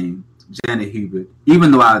maintain, Janet Hubert,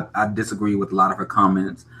 even though I disagree with a lot of her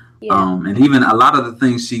comments. Yeah. And even a lot of the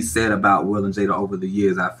things she said about Will and Jada over the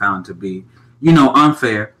years, I found to be, you know,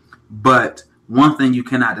 unfair. But one thing you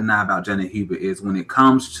cannot deny about Janet Hubert is when it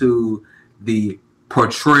comes to the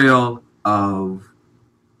portrayal of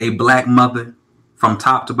a black mother from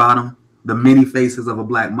top to bottom, the many faces of a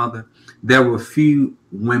black mother, there were few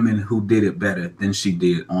women who did it better than she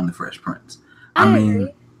did on The Fresh Prince. I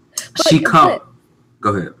mean,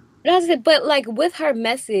 go ahead. But like with her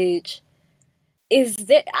message, is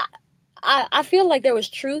that I feel like there was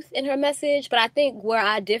truth in her message, but I think where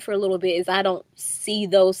I differ a little bit is I don't see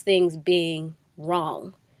those things being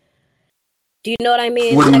wrong. Do you know what I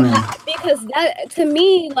mean? What do you mean? Because that, to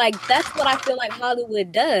me, like, that's what I feel like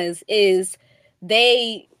Hollywood does, is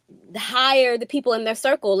they hire the people in their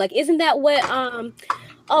circle. Like, isn't that what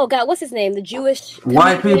oh God, what's his name? The Jewish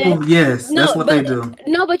White comedian? people, yes, that's what they do.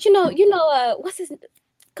 No, but what's his?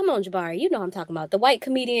 Come on, Jabari, you know what I'm talking about. The white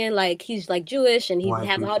comedian, like he's like Jewish and he White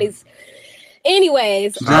has people. all these.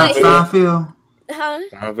 Anyways, John Steinfeld. huh?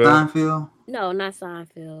 Seinfeld. No, not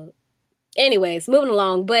Seinfeld. Anyways, moving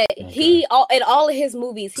along, but in all of his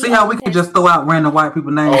movies. See how we can just throw out random white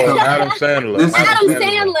people names? Oh, Adam Sandler.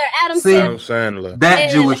 Adam Sandler.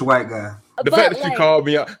 That Jewish white guy. The fact that you called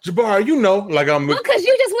me out, Jabari, you know, like I'm. Because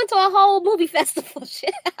you just went to a whole movie festival.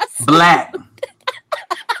 Shit. Black.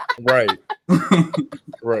 Right.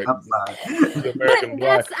 Right. I'm sorry.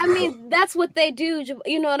 But that's what they do.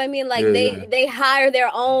 You know what I mean? Like they hire their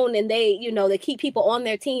own, and they keep people on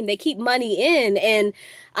their team. They keep money in, and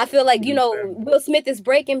I feel like Will Smith is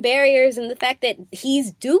breaking barriers, and the fact that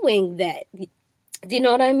he's doing that. Do you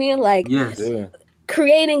know what I mean? Like, yes.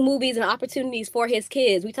 Creating movies and opportunities for his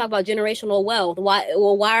kids. We talk about generational wealth.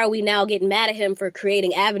 Why are we now getting mad at him for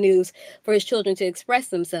creating avenues for his children to express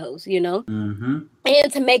themselves? Mm-hmm.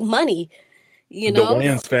 And to make money. The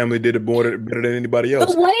Wayans family did it better than anybody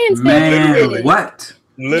else. The Wayans family. Man, what?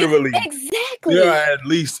 Literally. Exactly. There are at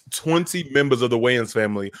least 20 members of the Wayans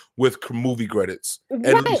family with movie credits.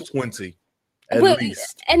 At least 20. At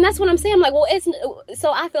least. And that's what I'm saying. I'm like,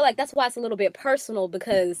 so I feel like that's why it's a little bit personal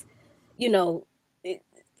because,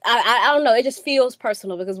 I don't know. It just feels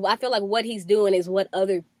personal because I feel like what he's doing is what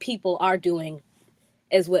other people are doing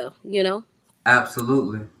as well,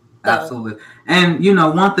 Absolutely. Absolutely. And,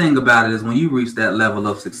 one thing about it is when you reach that level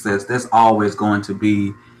of success, there's always going to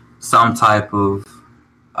be some type of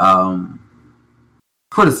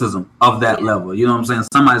criticism of that level. You know what I'm saying?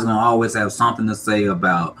 Somebody's going to always have something to say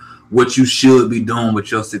about what you should be doing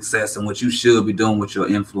with your success and what you should be doing with your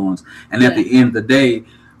influence. And at the end of the day,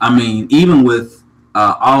 I mean, even with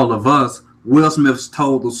all of us, Will Smith's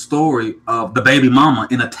told the story of the baby mama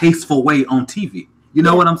in a tasteful way on TV. You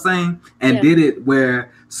know what I'm saying? And did it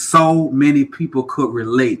where so many people could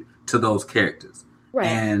relate to those characters. Right.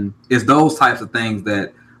 And it's those types of things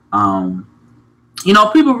that,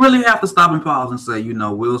 people really have to stop and pause and say,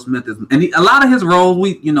 Will Smith is, and a lot of his roles,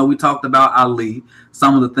 we talked about Ali,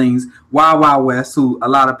 some of the things, Wild Wild West, who a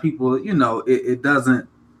lot of people, it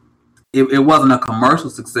wasn't a commercial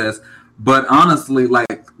success, but honestly,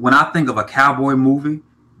 like when I think of a cowboy movie,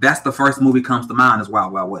 that's the first movie comes to mind is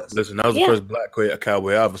Wild Wild West. Listen, that was the first black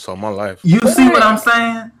cowboy I ever saw in my life. You see what I'm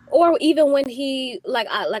saying? Or even when he, like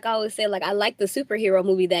I always say, like I like the superhero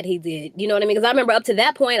movie that he did. You know what I mean? Because I remember up to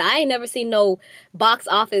that point, I ain't never seen no box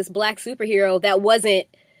office black superhero that wasn't,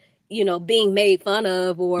 being made fun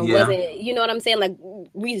of or wasn't, you know what I'm saying? Like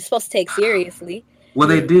we supposed to take seriously. Well,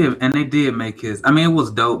 they did, and they did make his. I mean, it was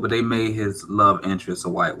dope, but they made his love interest a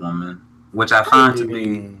white woman, which I find to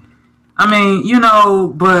be. I mean,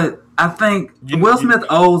 but I think Will Smith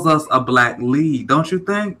owes us a black lead, don't you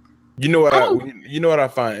think? You know what I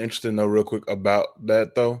find interesting though, real quick about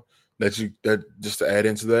that though, that just to add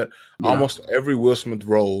into that, almost every Will Smith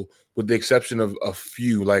role, with the exception of a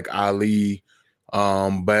few like Ali,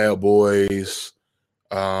 Bad Boys,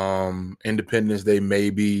 Independence Day,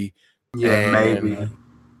 maybe. Yeah, maybe.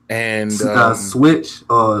 And Switch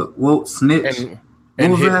or Snitch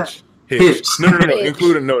and Hitch. Hitch. No.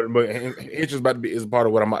 Including but Hitch is about to be is part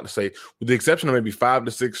of what I'm about to say. With the exception of maybe 5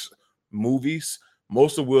 to 6 movies,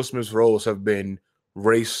 most of Will Smith's roles have been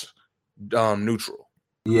race neutral.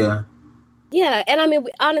 Yeah. Yeah, and I mean,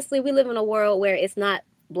 honestly, we live in a world where it's not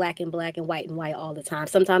black and white and white all the time.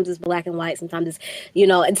 Sometimes it's black and white. Sometimes it's,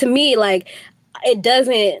 and to me, like, it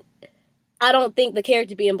doesn't. I don't think the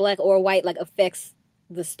character being black or white like affects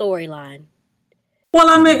the storyline. Well,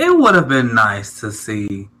 I mean, it would have been nice to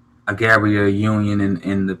see a Gabrielle Union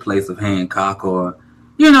in the place of Hancock, or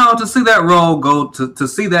to see that role go to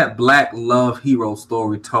see that black love hero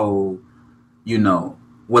story told,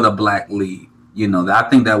 with a black lead. I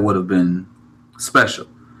think that would have been special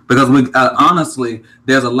because we honestly,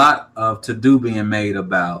 there's a lot of to-do being made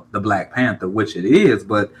about the Black Panther, which it is,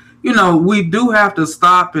 but we do have to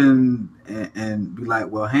stop and be like,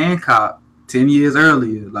 well, Hancock 10 years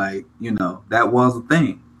earlier, like, that was a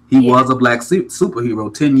thing. He was a black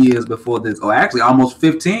superhero 10 years before this, or actually almost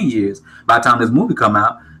 15 years by the time this movie come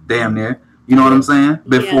out, damn near, you know what I'm saying?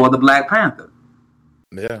 Before the Black Panther.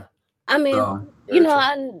 Yeah. I mean,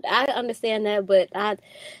 I understand that, but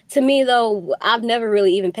to me though, I've never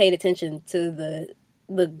really even paid attention to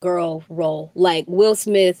the girl role. Like Will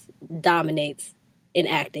Smith dominates in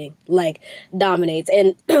acting, dominates.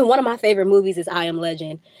 And one of my favorite movies is I Am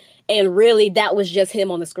Legend. And really that was just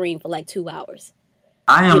him on the screen for like 2 hours.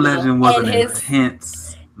 I Am Legend was an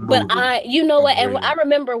intense But movie. you know what? And Agreed. I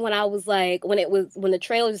remember when I was like, when the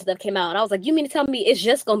trailers and stuff came out, and I was like, you mean to tell me it's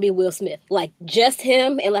just gonna be Will Smith, like just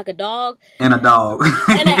him and like a dog And a dog.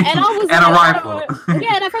 and I was and like, a rifle.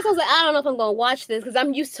 yeah. And at first I was like, I don't know if I'm gonna watch this because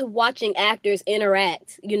I'm used to watching actors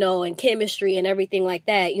interact, you know, and chemistry and everything like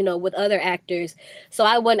that, you know, with other actors. So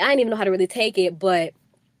I didn't even know how to really take it, but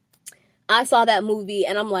I saw that movie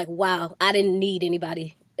and I'm like, wow, I didn't need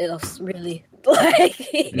anybody else really. Like,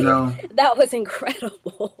 that was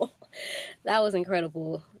incredible. That was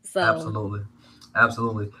incredible. So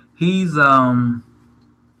Absolutely. He's I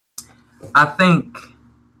think,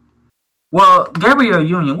 well, Gabrielle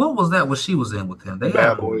Union, what was that what she was in with him? They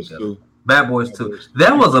Bad Boys 2. Bad Boys 2.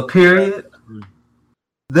 There was a period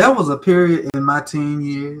in my teen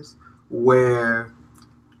years where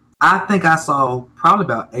I think I saw probably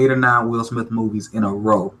about 8 or 9 Will Smith movies in a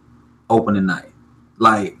row opening night.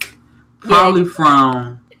 Like probably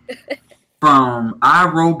from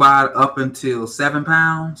I Robot up until 7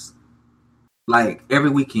 Pounds. Like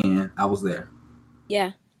every weekend I was there.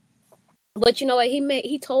 Yeah. But you know what?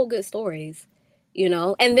 He told good stories, you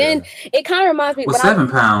know? And then it kind of reminds me. Well, 7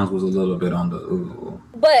 Pounds was a little bit on the ooh.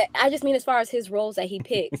 But I just mean as far as his roles that he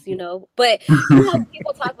picks, you know? But you know,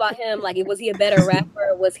 people talk about him like, was he a better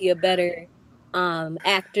rapper? Was he a better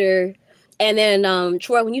actor? And then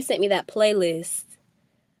Troy, when you sent me that playlist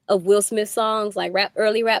of Will Smith songs, like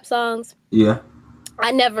early rap songs,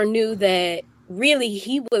 I never knew that really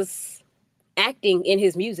he was acting in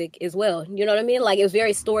his music as well. You know what I mean? Like it was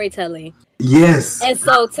very storytelling. Yes. And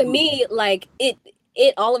so to me, like it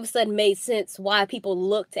all of a sudden made sense why people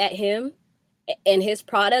looked at him and his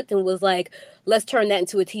product and was like, let's turn that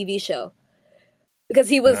into a TV show.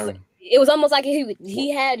 Because it was almost like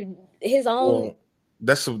he had his own. Well,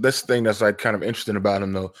 that's the thing that's like kind of interesting about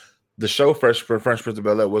him though. The show Fresh Prince of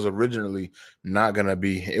Bel-Air was originally not gonna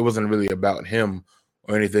be. It wasn't really about him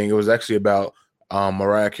or anything. It was actually about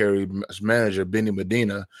Mariah Carey's manager Benny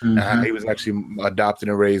Medina and how he was actually adopted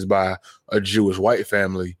and raised by a Jewish white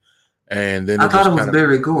family. And then I thought it was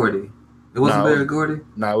Berry Gordy. It wasn't Berry Gordy.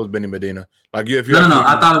 No, it was Benny Medina. Like No.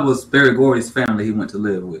 I thought it was Berry Gordy's family he went to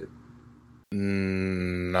live with.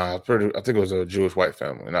 I think it was a Jewish white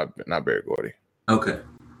family, not Berry Gordy. Okay.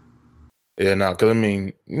 Yeah, no, because I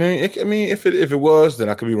mean, if it was, then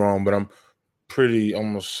I could be wrong, but I'm pretty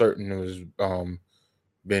almost certain it was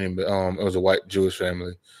Benny. It was a white Jewish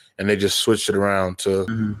family, and they just switched it around to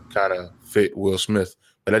kind of fit Will Smith.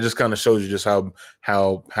 But that just kind of shows you just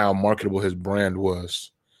how marketable his brand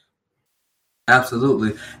was.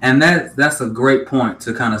 Absolutely, and that's a great point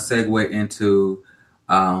to kind of segue into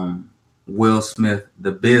Will Smith,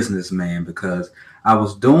 the businessman, because I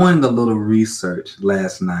was doing a little research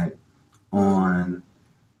last night on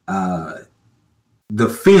the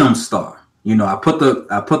film star. You know, I put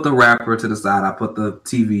the rapper to the side, I put the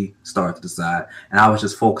TV star to the side, and I was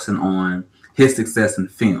just focusing on his success in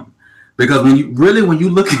film. Because when you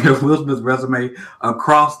look at Will Smith's resume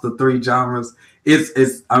across the 3 genres,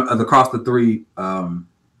 it's across the 3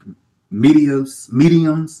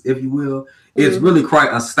 mediums, if you will, it's really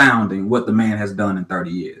quite astounding what the man has done in 30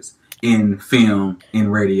 years. In film, in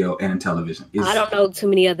radio, and in television. I don't know too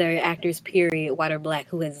many other actors, period, white or black,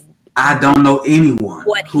 who has. I don't know anyone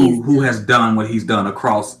who has done what he's done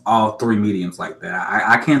across all 3 mediums like that.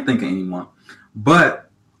 I can't think of anyone. But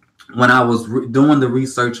when I was doing the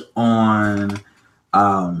research on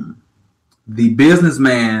the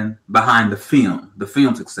businessman behind the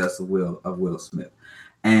film success of Will Smith,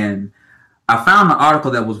 and I found an article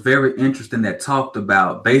that was very interesting that talked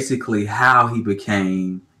about basically how he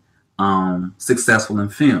became successful in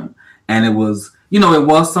film. And it was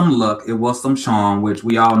some luck, it was some charm, which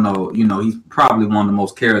we all know, he's probably one of the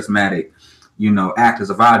most charismatic, actors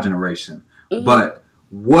of our generation. But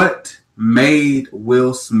what made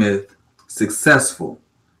Will Smith successful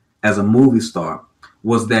as a movie star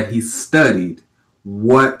was that he studied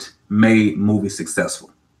what made movies successful.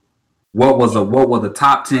 What were the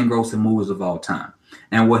top 10 grossing movies of all time?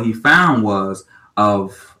 And what he found was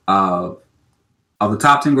of the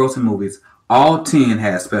top 10 grossing movies, all 10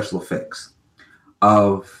 had special effects.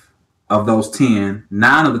 Of those 10,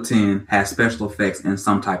 9 of the 10 had special effects in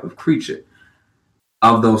some type of creature.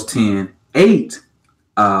 Of those 10, 8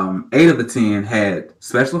 of the 10 had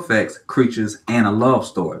special effects, creatures, and a love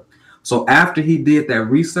story. So after he did that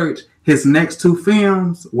research, his next 2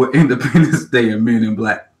 films were Independence Day and Men in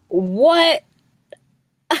Black. What?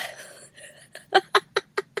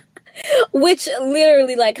 Which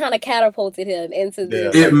literally like kind of catapulted him into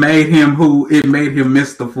this. It made him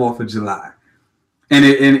miss the 4th of July. And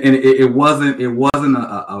it wasn't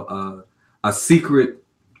a secret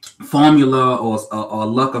formula or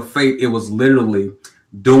luck of fate. It was literally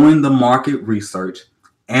doing the market research,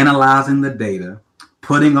 analyzing the data,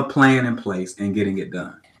 putting a plan in place, and getting it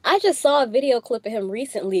done. I just saw a video clip of him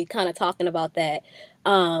recently kind of talking about that.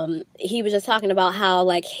 He was just talking about how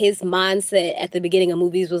like his mindset at the beginning of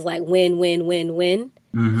movies was like win, win, win, win.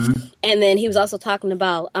 Mm-hmm. And then he was also talking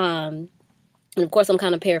about and of course I'm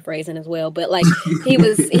kind of paraphrasing as well, but like he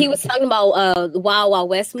was talking about the Wild Wild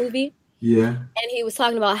West movie. Yeah. And he was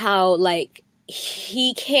talking about how like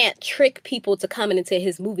he can't trick people to coming into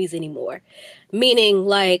his movies anymore. Meaning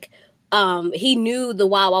like he knew the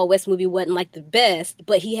Wild Wild West movie wasn't like the best,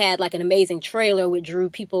 but he had like an amazing trailer which drew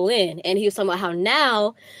people in. And he was talking about how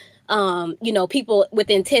now, people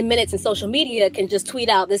within 10 minutes in social media can just tweet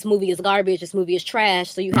out this movie is garbage, this movie is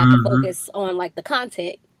trash. So you have to focus on like the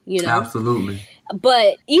content, Absolutely.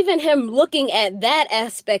 But even him looking at that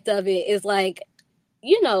aspect of it is like,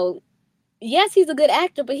 yes, he's a good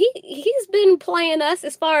actor, but he's been playing us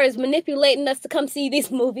as far as manipulating us to come see these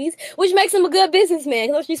movies, which makes him a good businessman.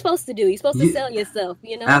 That's what you're supposed to do. You're supposed to sell yourself,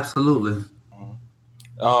 Absolutely.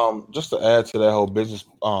 Just to add to that whole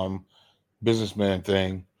businessman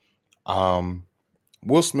thing,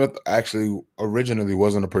 Will Smith actually originally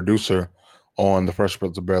wasn't a producer on The Fresh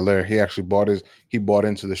Prince of Bel-Air. He actually bought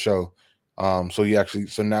into the show. So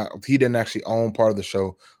now he didn't actually own part of the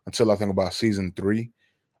show until I think about season 3.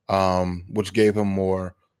 Which gave him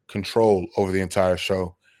more control over the entire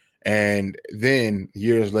show. And then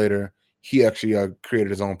years later, he actually created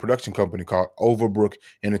his own production company called Overbrook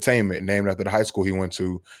Entertainment, named after the high school he went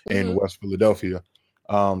to in West Philadelphia.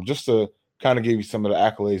 Just to kind of give you some of the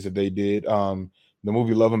accolades that they did. The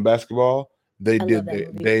movie Love and Basketball, they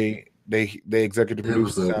executive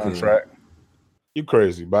produced the soundtrack. You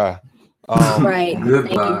crazy, bye. Right.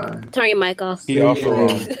 Goodbye. Turn your mic off. He also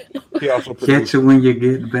produced, catch it when you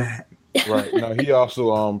get back. Right. Now he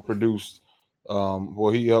also produced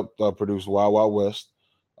he helped produce Wild Wild West.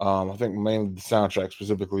 I think mainly the soundtrack,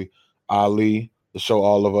 specifically Ali, the show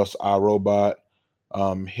All of Us, I, Robot,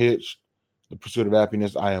 Hitch, The Pursuit of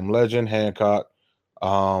Happiness, I Am Legend, Hancock,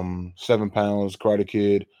 7 Pounds, Karate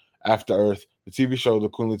Kid, After Earth, the TV show, the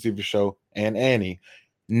Queen TV show, and Annie.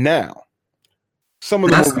 Now, some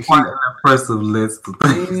of the movies, quite an impressive list of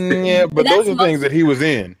things. Yeah, but those are things that he was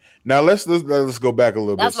in. Now let's go back a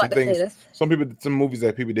little bit. Some movies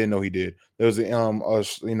that people didn't know he did. There was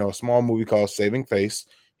a small movie called Saving Face.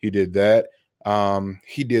 He did that.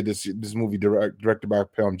 He did this movie directed by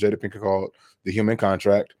Jada Pinkett called The Human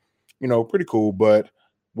Contract. Pretty cool. But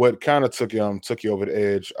what kind of took you over the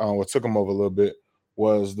edge? What took him over a little bit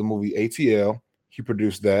was the movie ATL. He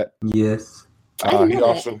produced that. Yes.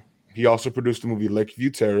 He also produced the movie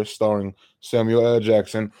Lakeview Terrace, starring Samuel L.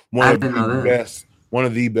 Jackson, one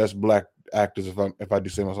of the best black actors, if I do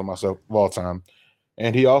say myself, of all time.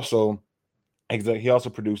 And he also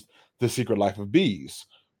produced The Secret Life of Bees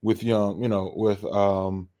with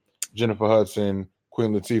Jennifer Hudson,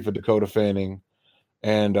 Queen Latifah, Dakota Fanning,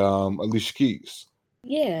 and Alicia Keys.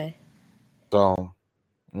 Yeah. So,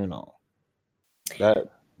 that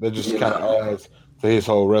just kind of adds to his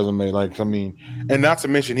whole resume. And not to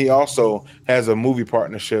mention, he also has a movie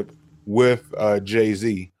partnership with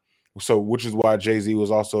Jay-Z. So, which is why Jay-Z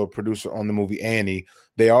was also a producer on the movie Annie.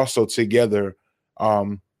 They also together, if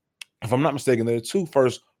I'm not mistaken, they're the two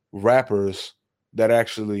first rappers that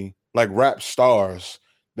actually, rap stars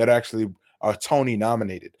that actually are Tony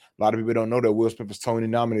nominated. A lot of people don't know that Will Smith was Tony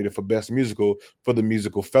nominated for Best Musical for the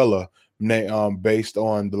musical Fella, based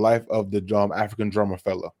on the life of the African drummer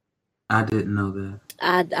Fella. I didn't know that.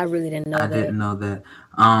 I really didn't know that. I didn't know that.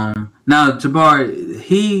 Now, Jabari,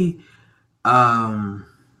 he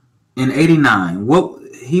in '89,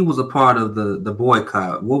 he was a part of the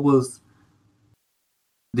boycott. What was?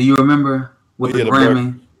 Do you remember with the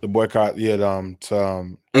Grammy? The boycott,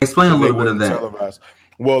 explain a little bit of that. Televised.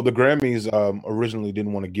 Well, the Grammys originally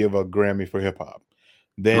didn't want to give a Grammy for hip hop.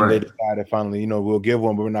 Then they decided finally, we'll give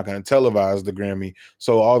one, but we're not going to televise the Grammy.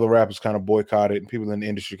 So all the rappers kind of boycotted, and people in the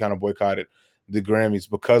industry kind of boycotted the Grammys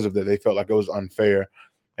because of that. They felt like it was unfair,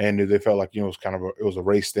 and they felt like it was a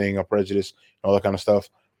race thing, a prejudice, all that kind of stuff.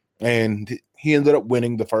 And he ended up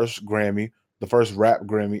winning the first Grammy, the first rap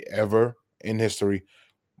Grammy ever in history.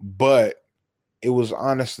 But it was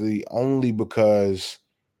honestly only because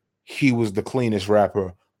he was the cleanest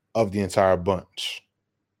rapper of the entire bunch.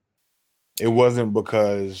 It wasn't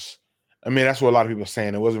because, that's what a lot of people are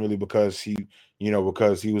saying. It wasn't really because he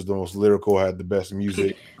was the most lyrical, had the best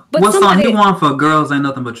music. But what song he won for? Girls Ain't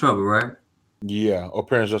Nothing But Trouble, right? Yeah, or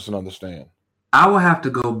Parents Just Don't Understand. I will have to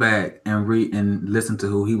go back and read and listen to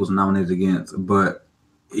who he was nominated against, but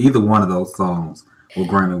either one of those songs or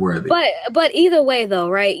Grammy worthy. But either way, though,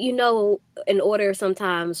 right? You know, in order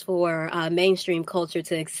sometimes for mainstream culture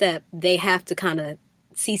to accept, they have to kind of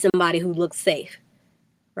see somebody who looks safe,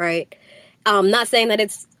 right? Not saying that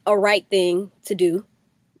it's a right thing to do,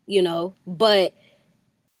 you know, but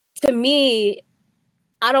to me,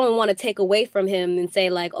 I don't want to take away from him and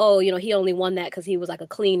say like, oh, you know, he only won that because he was like a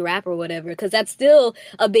clean rapper or whatever, because that's still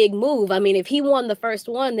a big move. I mean, if he won the first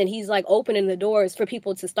one, then he's like opening the doors for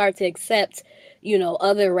people to start to accept, you know,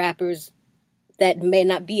 other rappers that may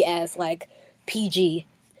not be as like PG.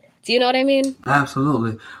 Do you know what I mean?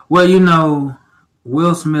 Absolutely. Well, you know,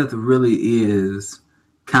 Will Smith really is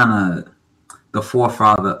kind of the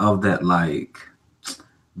forefather of that like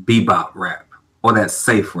bebop rap or that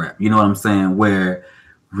safe rap. You know what I'm saying? Where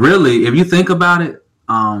really, if you think about it,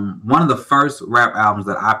 one of the first rap albums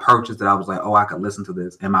that I purchased that I was like, oh, I could listen to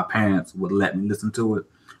this, and my parents would let me listen to it,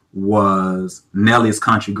 was Nelly's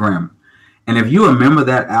Country Grammar. And if you remember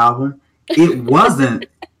that album, it wasn't.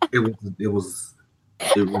 It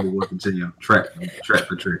really was a jam, track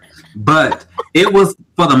for track. But it was,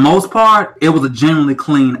 for the most part, it was a genuinely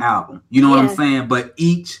clean album. You know what I'm saying? But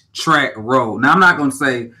each track rolled. Now, I'm not going to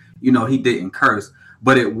say, you know, he didn't curse,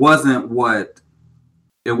 but it wasn't what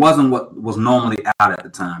was normally out at the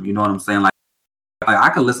time. You know what I'm saying? Like I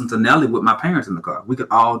could listen to Nelly with my parents in the car. We could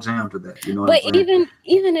all jam to that. You know what I'm saying?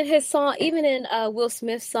 Even in his song, even in Will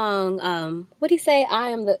Smith's song, what did he say?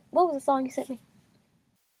 What was the song you sent me?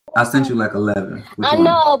 I sent you like 11. I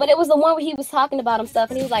know, but it was the one where he was talking about himself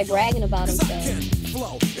and he was like bragging about himself.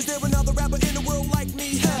 Is there another rapper in the world like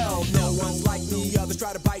me? Hell no, one like me. Others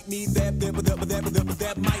try to bite me. There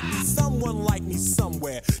might be someone like me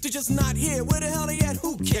somewhere. They're just not here. Where the hell they at?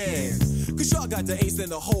 Who cares? Cause y'all got the ace in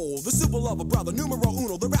the hole. The super lover brother, numero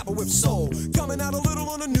uno, the rapper with soul. Coming out a little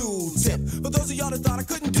on a new tip. But those of y'all that thought I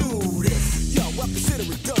couldn't do this, yo, well, consider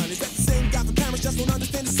it done. Is that the same guy from Paris? Just don't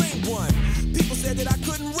understand the same one. People said that I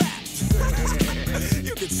couldn't rap.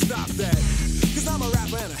 You can stop that. Cause I'm a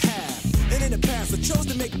rapper and a half. And in the past, I chose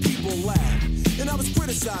to make people laugh. And I was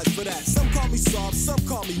criticized for that. Some call me soft, some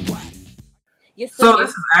call me whack. So this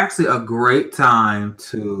is actually a great time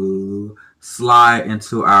to slide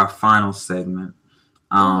into our final segment.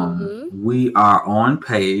 We are on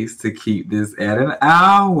pace to keep this at an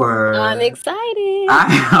hour. I'm excited. I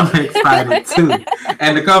am excited too.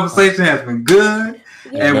 And the conversation has been good.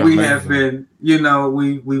 Yeah. And we have been, you know,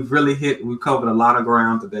 we've covered a lot of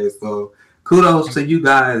ground today. So kudos to you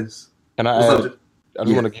guys. And I just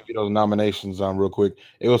want to give you those nominations real quick.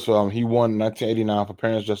 It was he won 1989 for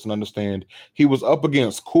Parents Just Don't Understand. He was up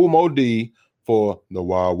against Kool Moe Dee for The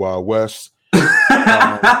Wild Wild West.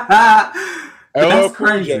 LL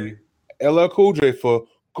crazy. LL Cool J for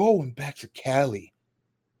Going Back to Cali.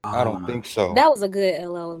 I don't think so. That was a good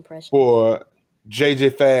LL impression. For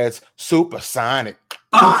JJ Fad's Supersonic.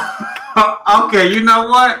 Okay, you know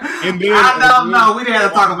what? And then, I don't know. We didn't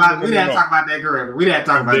have to talk about. We didn't have to talk about that girl. We didn't have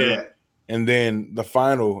to talk about that. And then the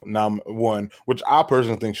final one, which I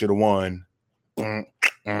personally think should have won. Real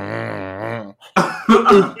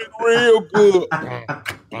good.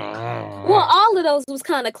 Well, all of those was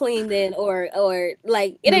kind of clean then, or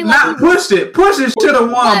like it ain't not like Push It should have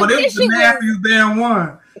won, but it was the nastiest damn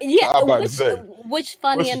one. Yeah, which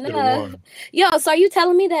funny enough, so are you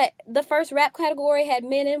telling me that the first rap category had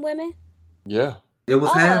men and women? Yeah, it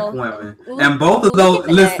was half women, and both of those.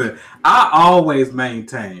 Listen, I always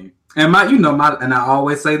maintain, and and I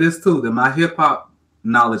always say this too, that my hip hop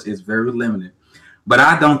knowledge is very limited. But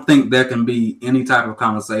I don't think there can be any type of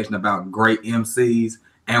conversation about great MCs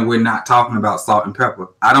and we're not talking about Salt and Pepper.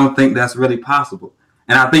 I don't think that's really possible.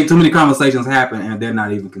 And I think too many conversations happen and they're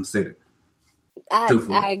not even considered.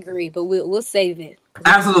 I agree, but we'll save it.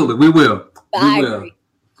 Absolutely, we will. I agree.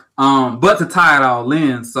 But to tie it all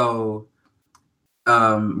in, so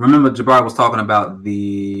remember Jabbar was talking about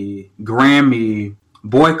the Grammy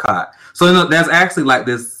boycott. So there's actually like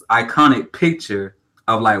this iconic picture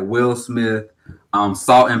of like Will Smith,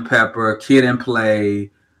 Salt and Pepper, Kid and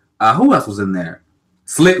Play. Who else was in there?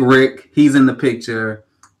 Slick Rick, he's in the picture,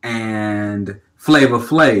 and Flavor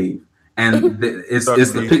Flav. And it's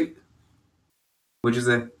the pic. What'd you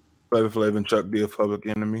say? Flavor Flav and Chuck D, Public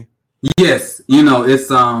Enemy. Yes,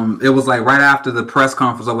 it's it was like right after the press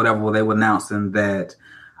conference or whatever where they were announcing that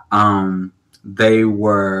they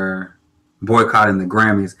were boycotting the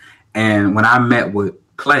Grammys. And when I met with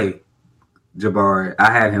Play, Jabari,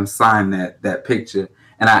 I had him sign that picture,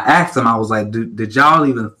 and I asked him, I was like, did y'all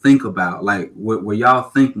even think about, like, were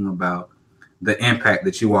y'all thinking about the impact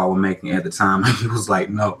that you all were making at the time? And he was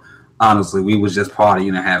like, no, honestly, we was just partying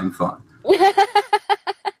and having fun.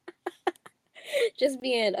 Just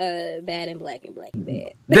being bad and black and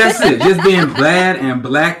bad. That's it. Just being bad and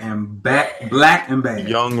black and black and bad.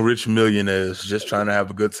 Young rich millionaires just trying to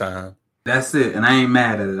have a good time. That's it, and I ain't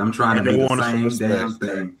mad at it. I'm trying to And do they the want us to same damn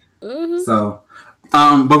respect. thing. Mm-hmm. So,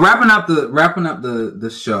 but wrapping up the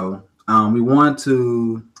show, we want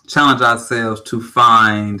to challenge ourselves to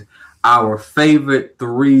find our favorite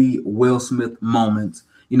 3 Will Smith moments.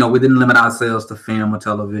 You know, we didn't limit ourselves to film or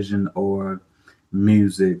television or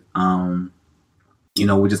music. You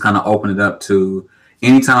know, we just kind of opened it up to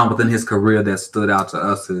any time within his career that stood out to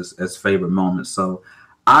us as favorite moments. So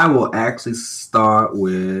I will actually start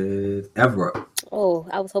with Everett. Oh,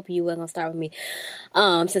 I was hoping you were gonna start with me.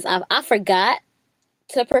 Since I forgot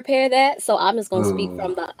to prepare that, so I'm just gonna speak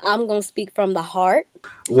from the heart.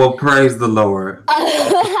 Well, praise the Lord.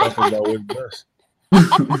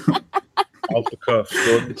 Off the cuff.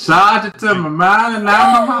 So Charge it to my mind and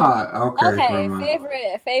not my heart. Okay.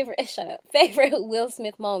 Favorite Will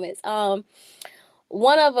Smith moments.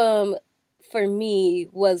 One of them for me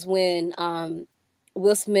was when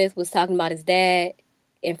Will Smith was talking about his dad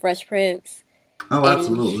in Fresh Prince. Oh,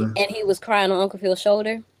 absolutely. And he was crying on Uncle Phil's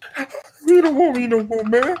shoulder. you don't want me no more,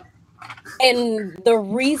 man. And the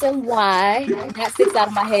reason why that sticks out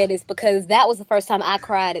of my head is because that was the first time I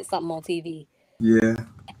cried at something on TV. Yeah.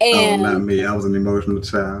 And not me. I was an emotional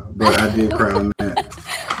child, but I did cry on that.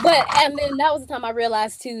 And then that was the time I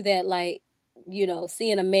realized too that, like, you know,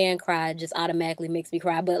 seeing a man cry just automatically makes me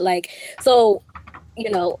cry. But like, so, you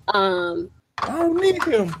know, I don't need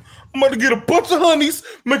him. I'm about to get a bunch of honeys,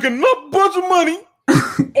 make enough bunch of money.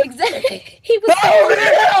 exactly. He was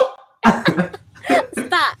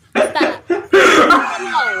Stop.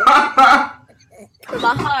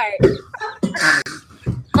 My heart.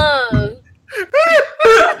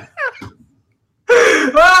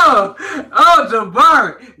 Oh,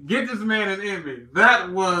 Jabari, get this man an Emmy.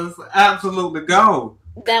 That was absolutely gold.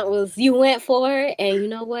 That was, you went for it, and you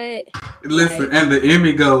know what? Listen, right. And the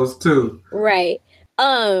Emmy goes too. Right.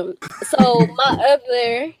 So my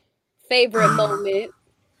other favorite moment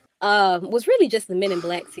was really just the Men in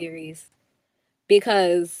Black series,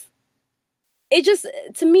 because it just,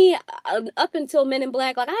 to me, up until Men in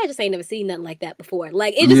Black, like, I just ain't never seen nothing like that before.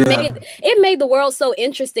 Like, it just made the world so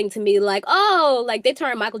interesting to me. Like, oh, like, they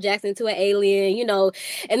turned Michael Jackson into an alien, you know,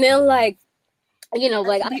 and then, like, you know,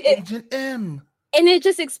 like, Agent M. And it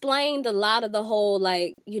just explained a lot of the whole,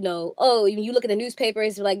 like, you know, oh, you look at the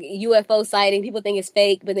newspapers, like, UFO sighting, people think it's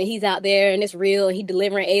fake, but then he's out there and it's real, and he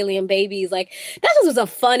delivering alien babies. Like, that just was a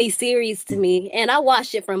funny series to me. And I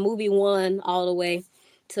watched it from movie 1 all the way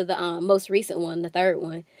to the most recent one, the third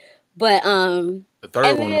one. But the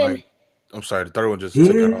third one, like, I'm sorry, the third one just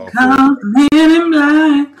took it off. Men in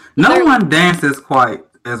Black. No one dances quite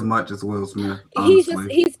as much as Will Smith.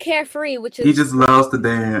 He's carefree, which is, he just loves to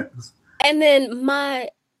dance. And then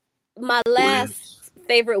my last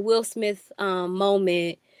favorite Will Smith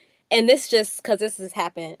moment, and this just because this has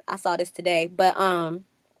happened, I saw this today, but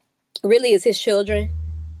really is his children.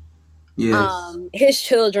 Yes. His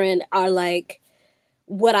children are like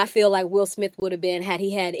what I feel like Will Smith would have been had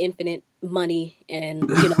he had infinite money and,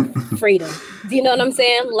 you know, freedom. Do you know what I'm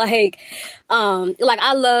saying? Like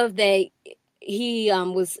I love that he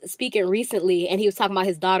was speaking recently, and he was talking about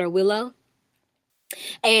his daughter Willow.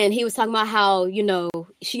 And he was talking about how,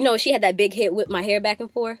 she had that big hit Whip My Hair Back and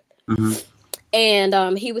Forth. Mm-hmm.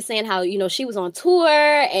 And he was saying how, she was on tour,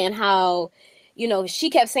 and how, she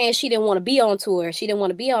kept saying she didn't want to be on tour. She didn't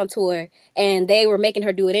want to be on tour. And they were making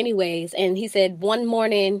her do it anyways. And he said one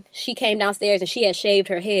morning she came downstairs and she had shaved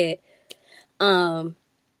her head. So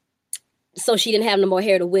she didn't have no more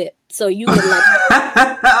hair to whip. So you could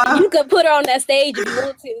you could put her on that stage if you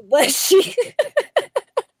want to, but she...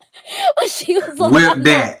 she was like, whip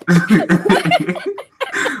that.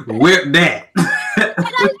 Whip that.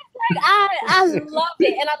 I love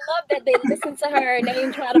it, and I love that they listen to her and they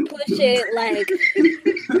ain't try to push it. Like,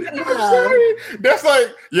 that's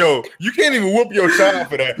like, yo, you can't even whoop your child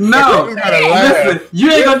for that. No, listen, you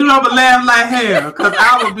ain't gonna do nothing but laugh like hell, because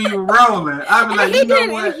I would be rolling. I'd be like, you know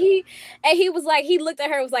what? And he was like, he looked at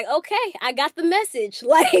her and was like, okay, I got the message.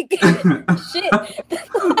 Like, shit.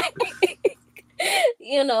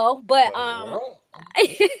 But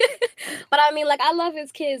but I mean, like, I love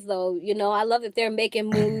his kids though, I love that they're making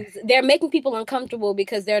moves. They're making people uncomfortable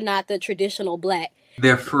because they're not the traditional Black.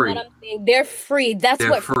 They're free. They're free. That's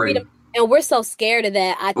what freedom. And we're so scared of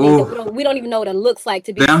that. I think that we don't even know what it looks like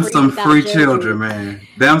to be them free. Some free children, man.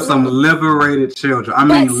 Them some liberated children. I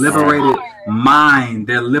mean, liberated mind.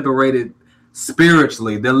 They're liberated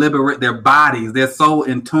spiritually. They're liberate their bodies. They're so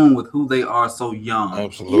in tune with who they are so young.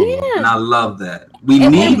 Absolutely. Yeah. And I love that. We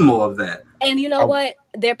need more of that. And you know what?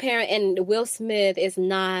 their parent and Will Smith is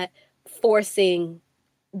not forcing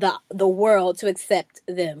the world to accept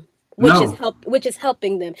them, which is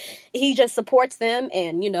helping them. He just supports them,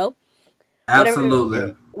 and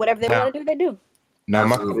Absolutely. whatever they want to do, they do. Now, I'm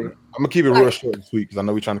gonna keep it real short and sweet because I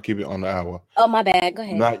know we're trying to keep it on the hour. Oh, my bad. Go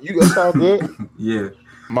ahead. Now, that's all good. Yeah.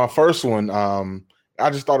 My first one, I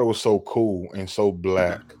just thought it was so cool and so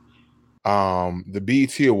black. The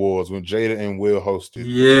BET Awards when Jada and Will hosted.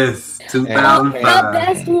 Yes, 2005. The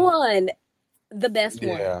best one. The best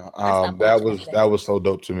one. Yeah, that was so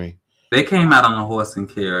dope to me. They came out on a horse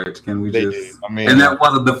and carriage. Can we They just? did. I mean, And that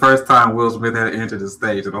wasn't the first time Will Smith had entered the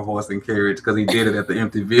stage on a horse and carriage because he did it at the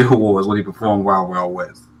MTV Awards when he performed Wild Wild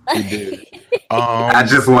West. he did. I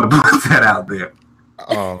just want to put that out there.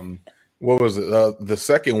 What was it? The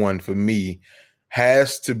second one for me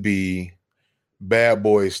has to be Bad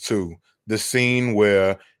Boys 2. The scene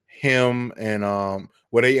where him and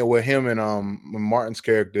Martin's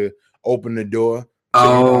character opened the door.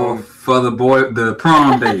 For the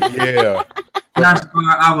prom date. Yeah.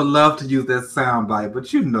 I would love to use that soundbite, but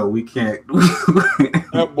we can't.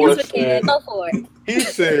 That boy said, Go for it. he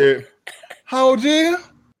said, "How old you?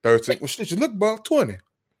 13. Well, shit, you look about 20."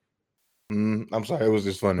 I'm sorry, it was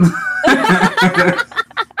just funny.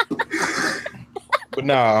 But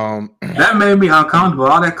nah, that made me uncomfortable.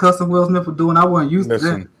 All that cussing Will Smith was doing, I wasn't used to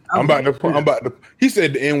that. I'm about to. He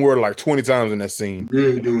said the N word like 20 times in that scene.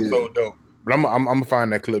 Yeah, he did. So dope. But I'm gonna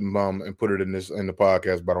find that clip and put it in the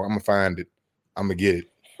podcast. But I'm gonna find it. I'm gonna get it.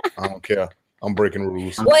 I don't care. I'm breaking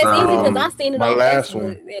rules. Well, it's easy because I've seen it my on last Facebook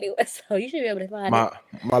one anyway, so you should be able to find it.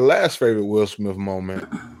 My last favorite Will Smith moment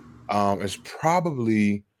is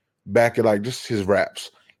probably back at like just his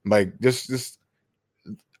raps. Like this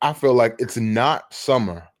I feel like it's not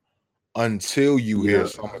summer until you hear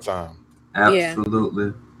Summertime.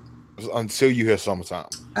 Absolutely. Until you hear Summertime.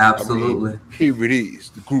 Absolutely. I mean, here it is.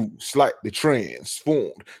 The groove slightly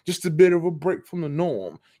transformed. Just a bit of a break from the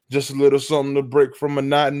norm. Just a little something to break from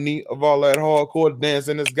monotony of all that hardcore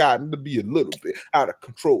dancing. It's gotten to be a little bit out of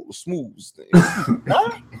control. The smooth thing.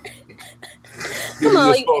 Come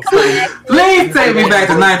on. Please take me back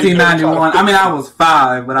to 1991. I mean, I was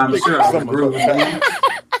 5, but I'm sure I was grooving.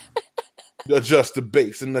 Adjust the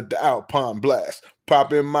bass and let the Alpine blast.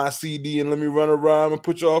 Pop in my CD and let me run around and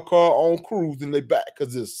put your car on cruise and they back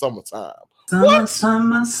because it's summertime.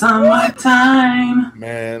 Summertime.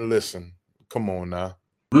 Man, listen. Come on now.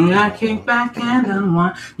 I kick back and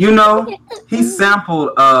unwind. He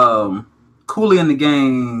sampled Kool and the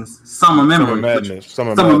Gang's Summer Memories.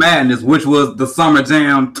 Summer Madness, which was the Summer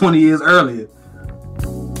Jam 20 years earlier.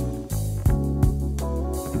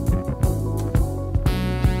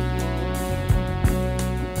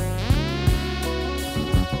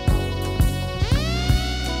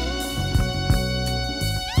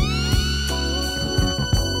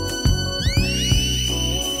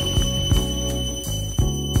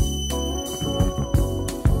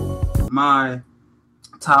 My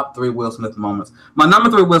top 3 Will Smith moments. My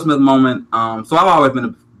number 3 Will Smith moment. So I've always been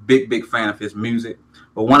a big fan of his music,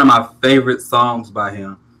 but one of my favorite songs by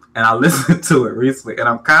him, and I listened to it recently, and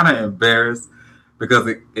I'm kind of embarrassed because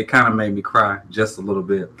it kind of made me cry just a little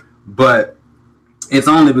bit. But it's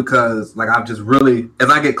only because I've just really,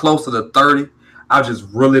 as I get closer to 30, I've just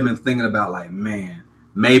really been thinking about man,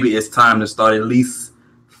 maybe it's time to start at least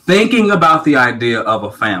thinking about the idea of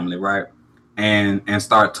a family, right? And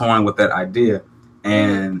start toying with that idea.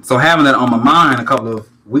 And so having that on my mind a couple of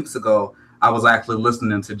weeks ago, I was actually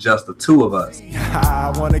listening to Just the Two of Us.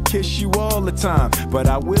 I wanna kiss you all the time, but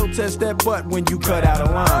I will test that butt when you cut out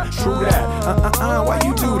a line. True that. Why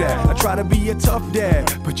you do that? I try to be a tough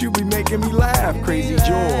dad, but you be making me laugh. Crazy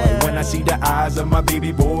joy when I see the eyes of my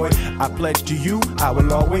baby boy. I pledge to you, I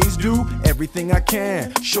will always do everything I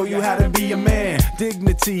can. Show you how to be a man.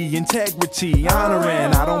 Dignity, integrity,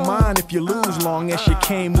 honoring. I don't mind if you lose, long as you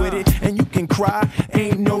came with it. And you can cry,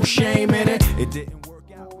 ain't no shame in it. It didn't work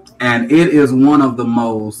out. And it is one of the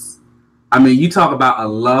most, you talk about a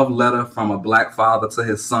love letter from a black father to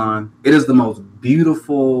his son. It is the most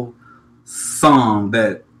beautiful song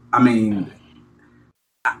that,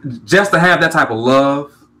 just to have that type of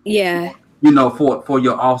love. Yeah. For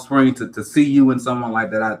your offspring to see you in someone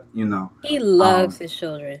like that, He loves his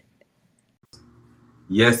children.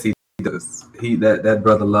 Yes, he does. That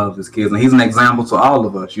brother loves his kids, and he's an example to all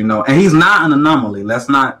of us, and he's not an anomaly. Let's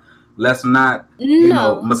not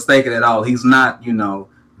mistake it at all. He's not,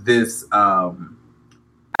 this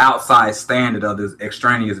outside standard of this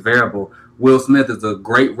extraneous variable. Will Smith is a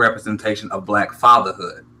great representation of black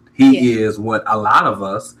fatherhood. He is what a lot of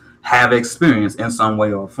us have experienced in some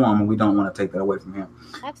way or form, and we don't want to take that away from him.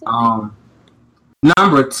 Absolutely.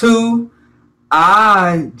 Number 2,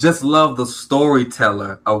 I just love the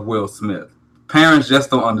storyteller of Will Smith. Parents just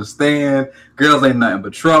don't understand. Girls ain't nothing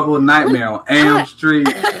but trouble. Nightmare on Elm Street.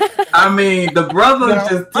 I mean, the brother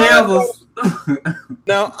just tells us.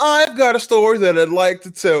 Now, I've got a story that I'd like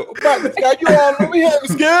to tell about this guy. You all know me having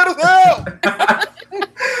scared as hell.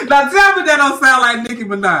 Now, tell me that don't sound like Nicki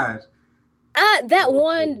Minaj. That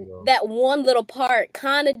one little part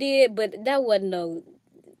kind of did, but that wasn't no.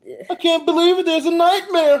 I can't believe it. There's a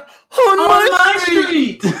nightmare On my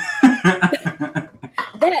street.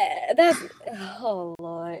 That's oh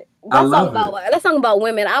Lord. I love That song about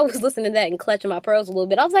women. I was listening to that and clutching my pearls a little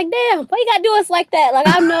bit. I was like, damn, why you gotta do us like that? Like,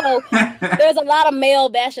 I know there's a lot of male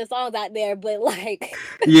bashing songs out there, but like,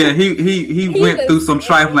 yeah, he went through some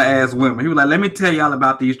trifling ass women. He was like, let me tell y'all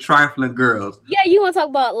about these trifling girls. Yeah, you want to talk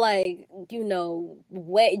about like, you know,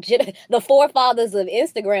 the forefathers of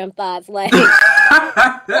Instagram thoughts, like,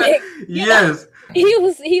 yes.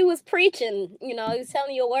 He was preaching, you know, he was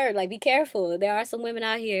telling you a word, like, be careful. There are some women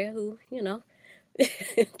out here who, you know,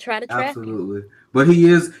 try to trap Absolutely. you. But he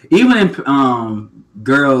is, even in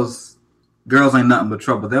Girls Ain't Nothing But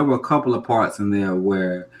Trouble, there were a couple of parts in there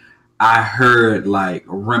where I heard like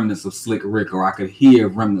remnants of Slick Rick, or I could hear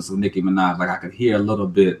remnants of Nicki Minaj. Like I could hear a little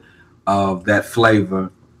bit of that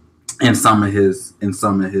flavor in some of his in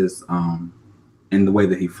the way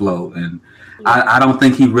that he flowed. And I don't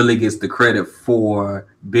think he really gets the credit for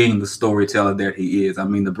being the storyteller that he is. I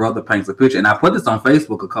mean, the brother paints a picture, and I put this on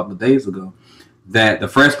Facebook a couple of days ago, that the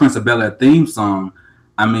Fresh Prince of Bel-Air theme song,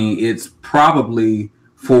 I mean, it's probably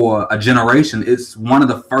for a generation, it's one of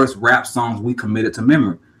the first rap songs we committed to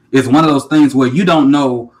memory. It's one of those things where you don't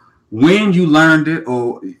know when you learned it,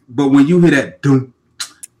 but when you hear that doom,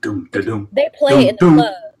 doom, da doom, they play it in the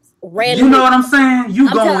clubs. Randomly. You know what I'm saying?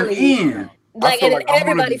 You going in. Like, and then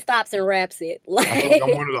everybody stops and raps it. Like, I feel like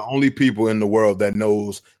I'm one of the only people in the world that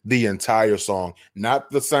knows the entire song,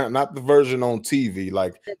 not the version on TV,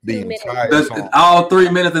 like the entire song. All 3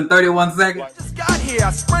 minutes and 31 seconds. I just got here,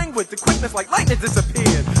 I sprang with the quickness like lightning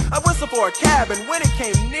disappeared. I whistled for a cab, and when it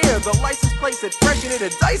came near, the license plate said fresh and it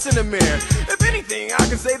had dice in the mirror. If anything, I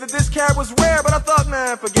could say that this cab was rare, but I thought,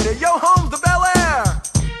 man, forget it. Yo, home's the Bel Air.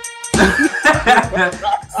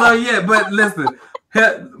 So yeah, but listen,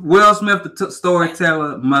 Will Smith, the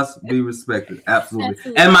storyteller, must be respected.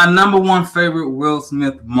 Absolutely. And my number one favorite Will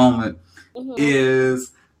Smith moment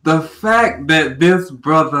is the fact that this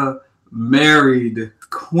brother married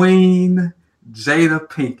Queen Jada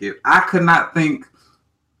Pinkett. I could not think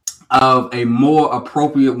of a more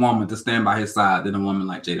appropriate woman to stand by his side than a woman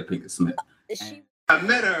like Jada Pinkett Smith. I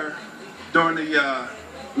met her during the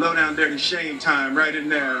Low Down Dirty Shame time, right in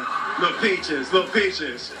there. Little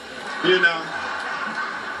peaches, you know.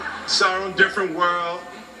 Saw her on Different World,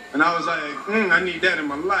 and I was like, I need that in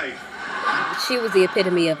my life. She was the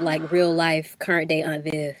epitome of like real life, current day Aunt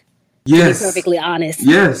Viv. Yes. To be perfectly honest.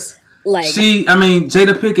 Yes. Like,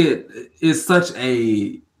 Jada Pinkett is such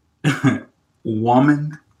a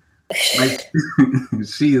woman. Like,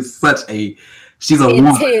 she's a woman.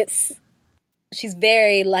 Intense. She's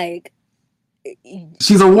very like.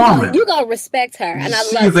 She's a woman. You gotta respect her, and I love.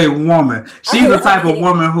 She's a woman. She's the type of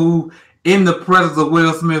woman who, in the presence of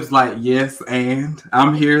Will Smith's, like, yes, and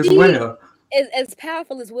I'm here as well. As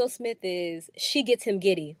powerful as Will Smith is, she gets him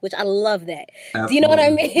giddy, which I love that. Absolutely. Do you know what I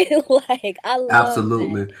mean? Like, I love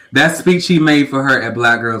Absolutely. That speech he made for her at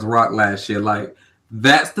Black Girls Rock last year, like,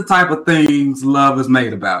 that's the type of things love is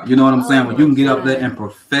made about. You know what I'm saying? When you can get up there and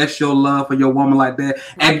profess your love for your woman like that,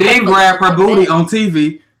 and then grab her booty on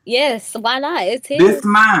TV. Yes, why not? It's his. This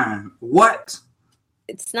mine. What?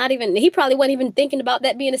 It's not even. He probably wasn't even thinking about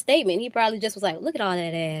that being a statement. He probably just was like, "Look at all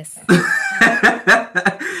that ass."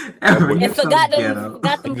 And forgot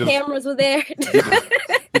them cameras were there.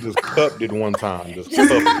 He just cupped it one time. Just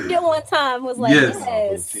cupped it one time. Was like,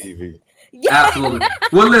 yes. TV. Yes. Absolutely.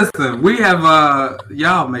 Well, listen, we have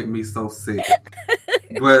y'all make me so sick,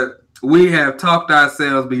 but we have talked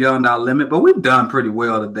ourselves beyond our limit. But we've done pretty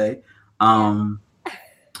well today.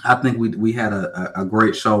 I think we had a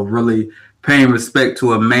great show, really paying respect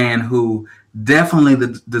to a man who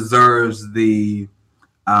definitely deserves the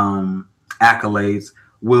accolades.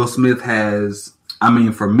 Will Smith has, I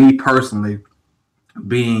mean, for me personally,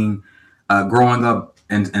 being growing up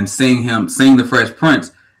and seeing the Fresh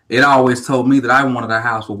Prince, it always told me that I wanted a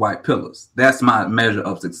house with white pillars. That's my measure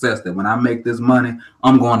of success, that when I make this money,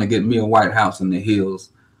 I'm going to get me a white house in the hills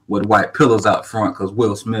with white pillars out front, because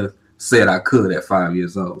Will Smith said I could at 5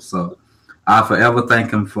 years old. So I forever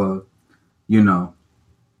thank him for,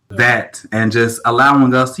 that, and just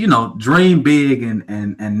allowing us, dream big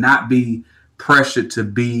and not be pressured to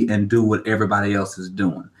be and do what everybody else is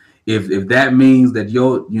doing. if that means that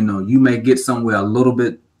you may get somewhere a little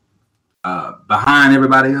bit behind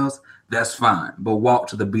everybody else, that's fine. But walk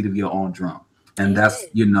to the beat of your own drum. And that's,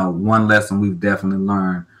 one lesson we've definitely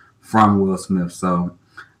learned from Will Smith. So,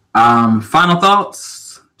 final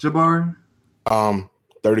thoughts, Jabari?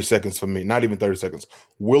 30 seconds for me. Not even 30 seconds.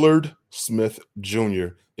 Willard Smith Jr.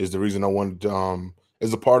 is the reason I wanted to,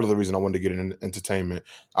 is a part of the reason I wanted to get in entertainment.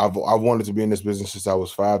 I've wanted to be in this business since I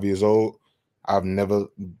was 5 years old. I've never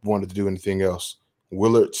wanted to do anything else.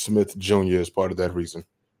 Willard Smith Jr. is part of that reason.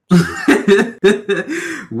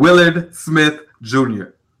 Willard Smith Jr.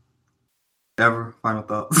 Ever final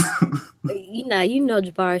thoughts? You know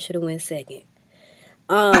Jabari should have went second.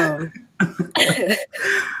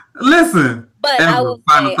 Listen, but Ever, I will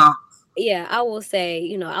final say, thoughts? yeah, I will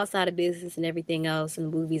say, outside of business and everything else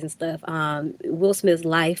and movies and stuff, Will Smith's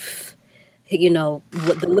life,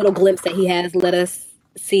 what the little glimpse that he has let us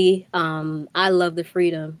see. I love the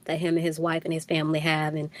freedom that him and his wife and his family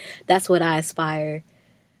have, and that's what I aspire.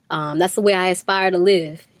 That's the way I aspire to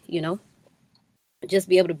live, just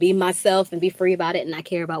be able to be myself and be free about it and not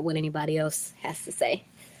care about what anybody else has to say.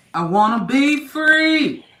 I want to be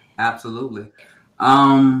free. Absolutely.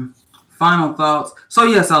 Final thoughts. So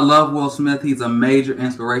yes, I love Will Smith. He's a major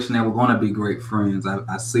inspiration, and we're going to be great friends.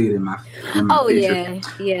 I see it in my future.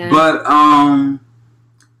 Yeah. But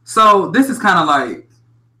so this is kind of like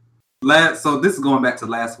So this is going back to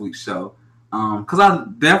last week's show. Because I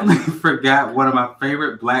definitely forgot one of my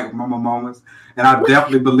favorite Black Mama moments, and I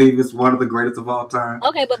definitely believe it's one of the greatest of all time.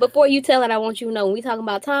 Okay, but before you tell it, I want you to know when we talking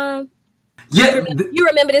about time. Yeah, you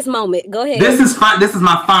remember this moment. Go ahead. This is fine. This is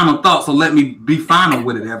my final thought. So let me be final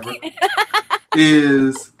with it. Ever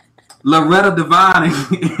is Loretta Devine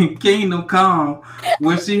in Kingdom Come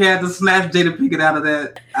when she had to snatch Jada Pinkett out of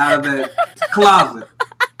that closet.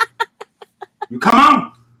 You come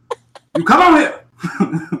on here.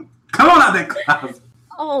 Come on out that closet.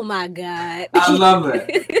 Oh my God. I love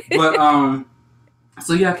it. But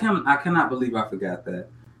so yeah, I cannot believe I forgot that.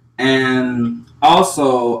 And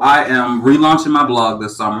also, I am relaunching my blog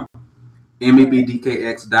this summer,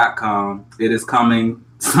 mebdkx.com. It is coming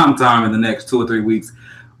sometime in the next 2 or 3 weeks.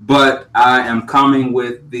 But I am coming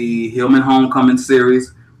with the Hillman Homecoming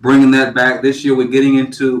series, bringing that back. This year we're getting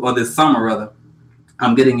into, or this summer rather,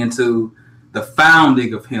 I'm getting into the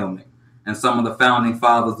founding of Hillman and some of the founding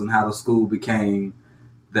fathers and how the school became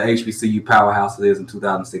the HBCU powerhouse it is in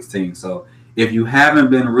 2016. So if you haven't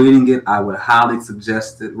been reading it, I would highly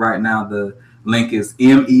suggest it right now. The link is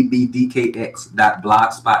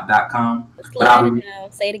mebdkx.blogspot.com.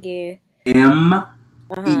 Say it again.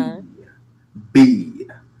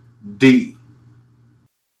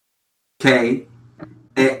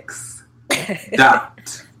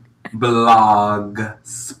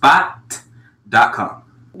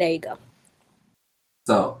 There you go.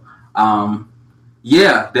 So,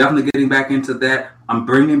 yeah, definitely getting back into that. I'm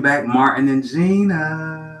bringing back Martin and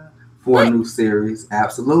Gina for a new series.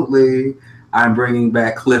 Absolutely. I'm bringing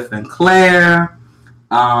back Cliff and Claire.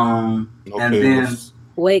 Then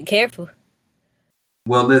wait, careful.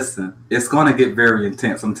 Well, listen, it's going to get very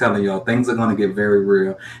intense. I'm telling y'all, things are going to get very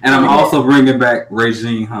real. And I'm also bringing back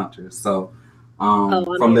Regine Hunter. So,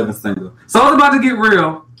 from Living Single. So it's about to get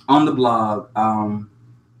real on the blog.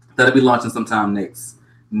 That'll be launching sometime next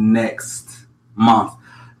month.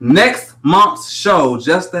 Next month's show,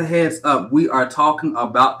 just a heads up, we are talking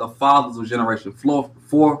about the fathers of Generation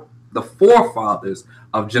the forefathers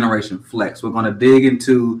of Generation Flex. We're going to dig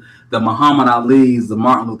into the Muhammad Ali's, the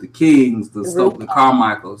Martin Luther Kings, the Stokely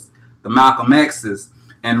Carmichaels, the Malcolm X's,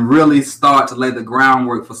 and really start to lay the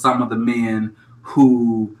groundwork for some of the men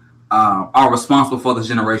who are responsible for the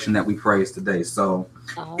generation that we praise today. So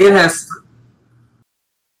it has...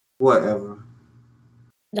 Whatever.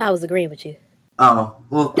 I was agreeing with you. Oh,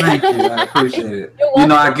 well, thank you. I appreciate it.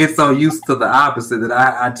 I get so used to the opposite that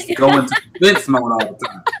I just go into defense mode all the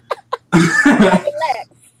time.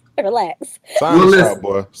 Relax. Sign us out,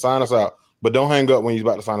 boy. Sign us out. But don't hang up when you're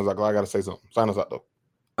about to sign us out, because I got to say something. Sign us out, though.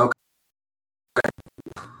 Okay.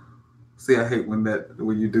 See, I hate when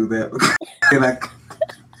you do that.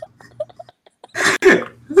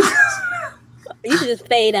 You should just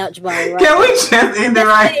fade out, Jabari. Right? Can we just end it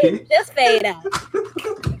right here? Just fade out.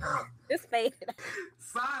 Just fade out.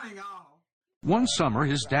 Signing off. One summer,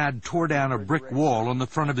 his dad tore down a brick wall on the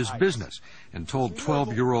front of his business and told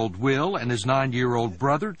 12-year-old Will and his 9-year-old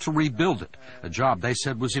brother to rebuild it, a job they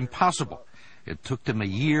said was impossible. It took them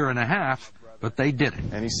 1.5 years, but they did it.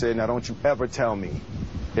 And he said, now don't you ever tell me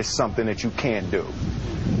it's something that you can't do.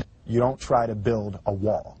 You don't try to build a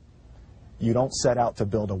wall. You don't set out to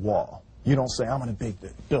build a wall. You don't say, I'm going to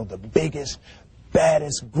build the biggest,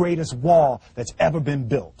 baddest, greatest wall that's ever been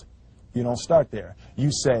built. You don't start there.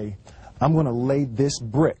 You say, I'm going to lay this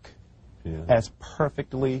brick as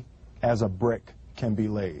perfectly as a brick can be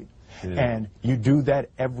laid. And you do that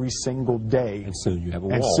every single day. And soon you have a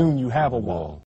wall. And soon you have a wall.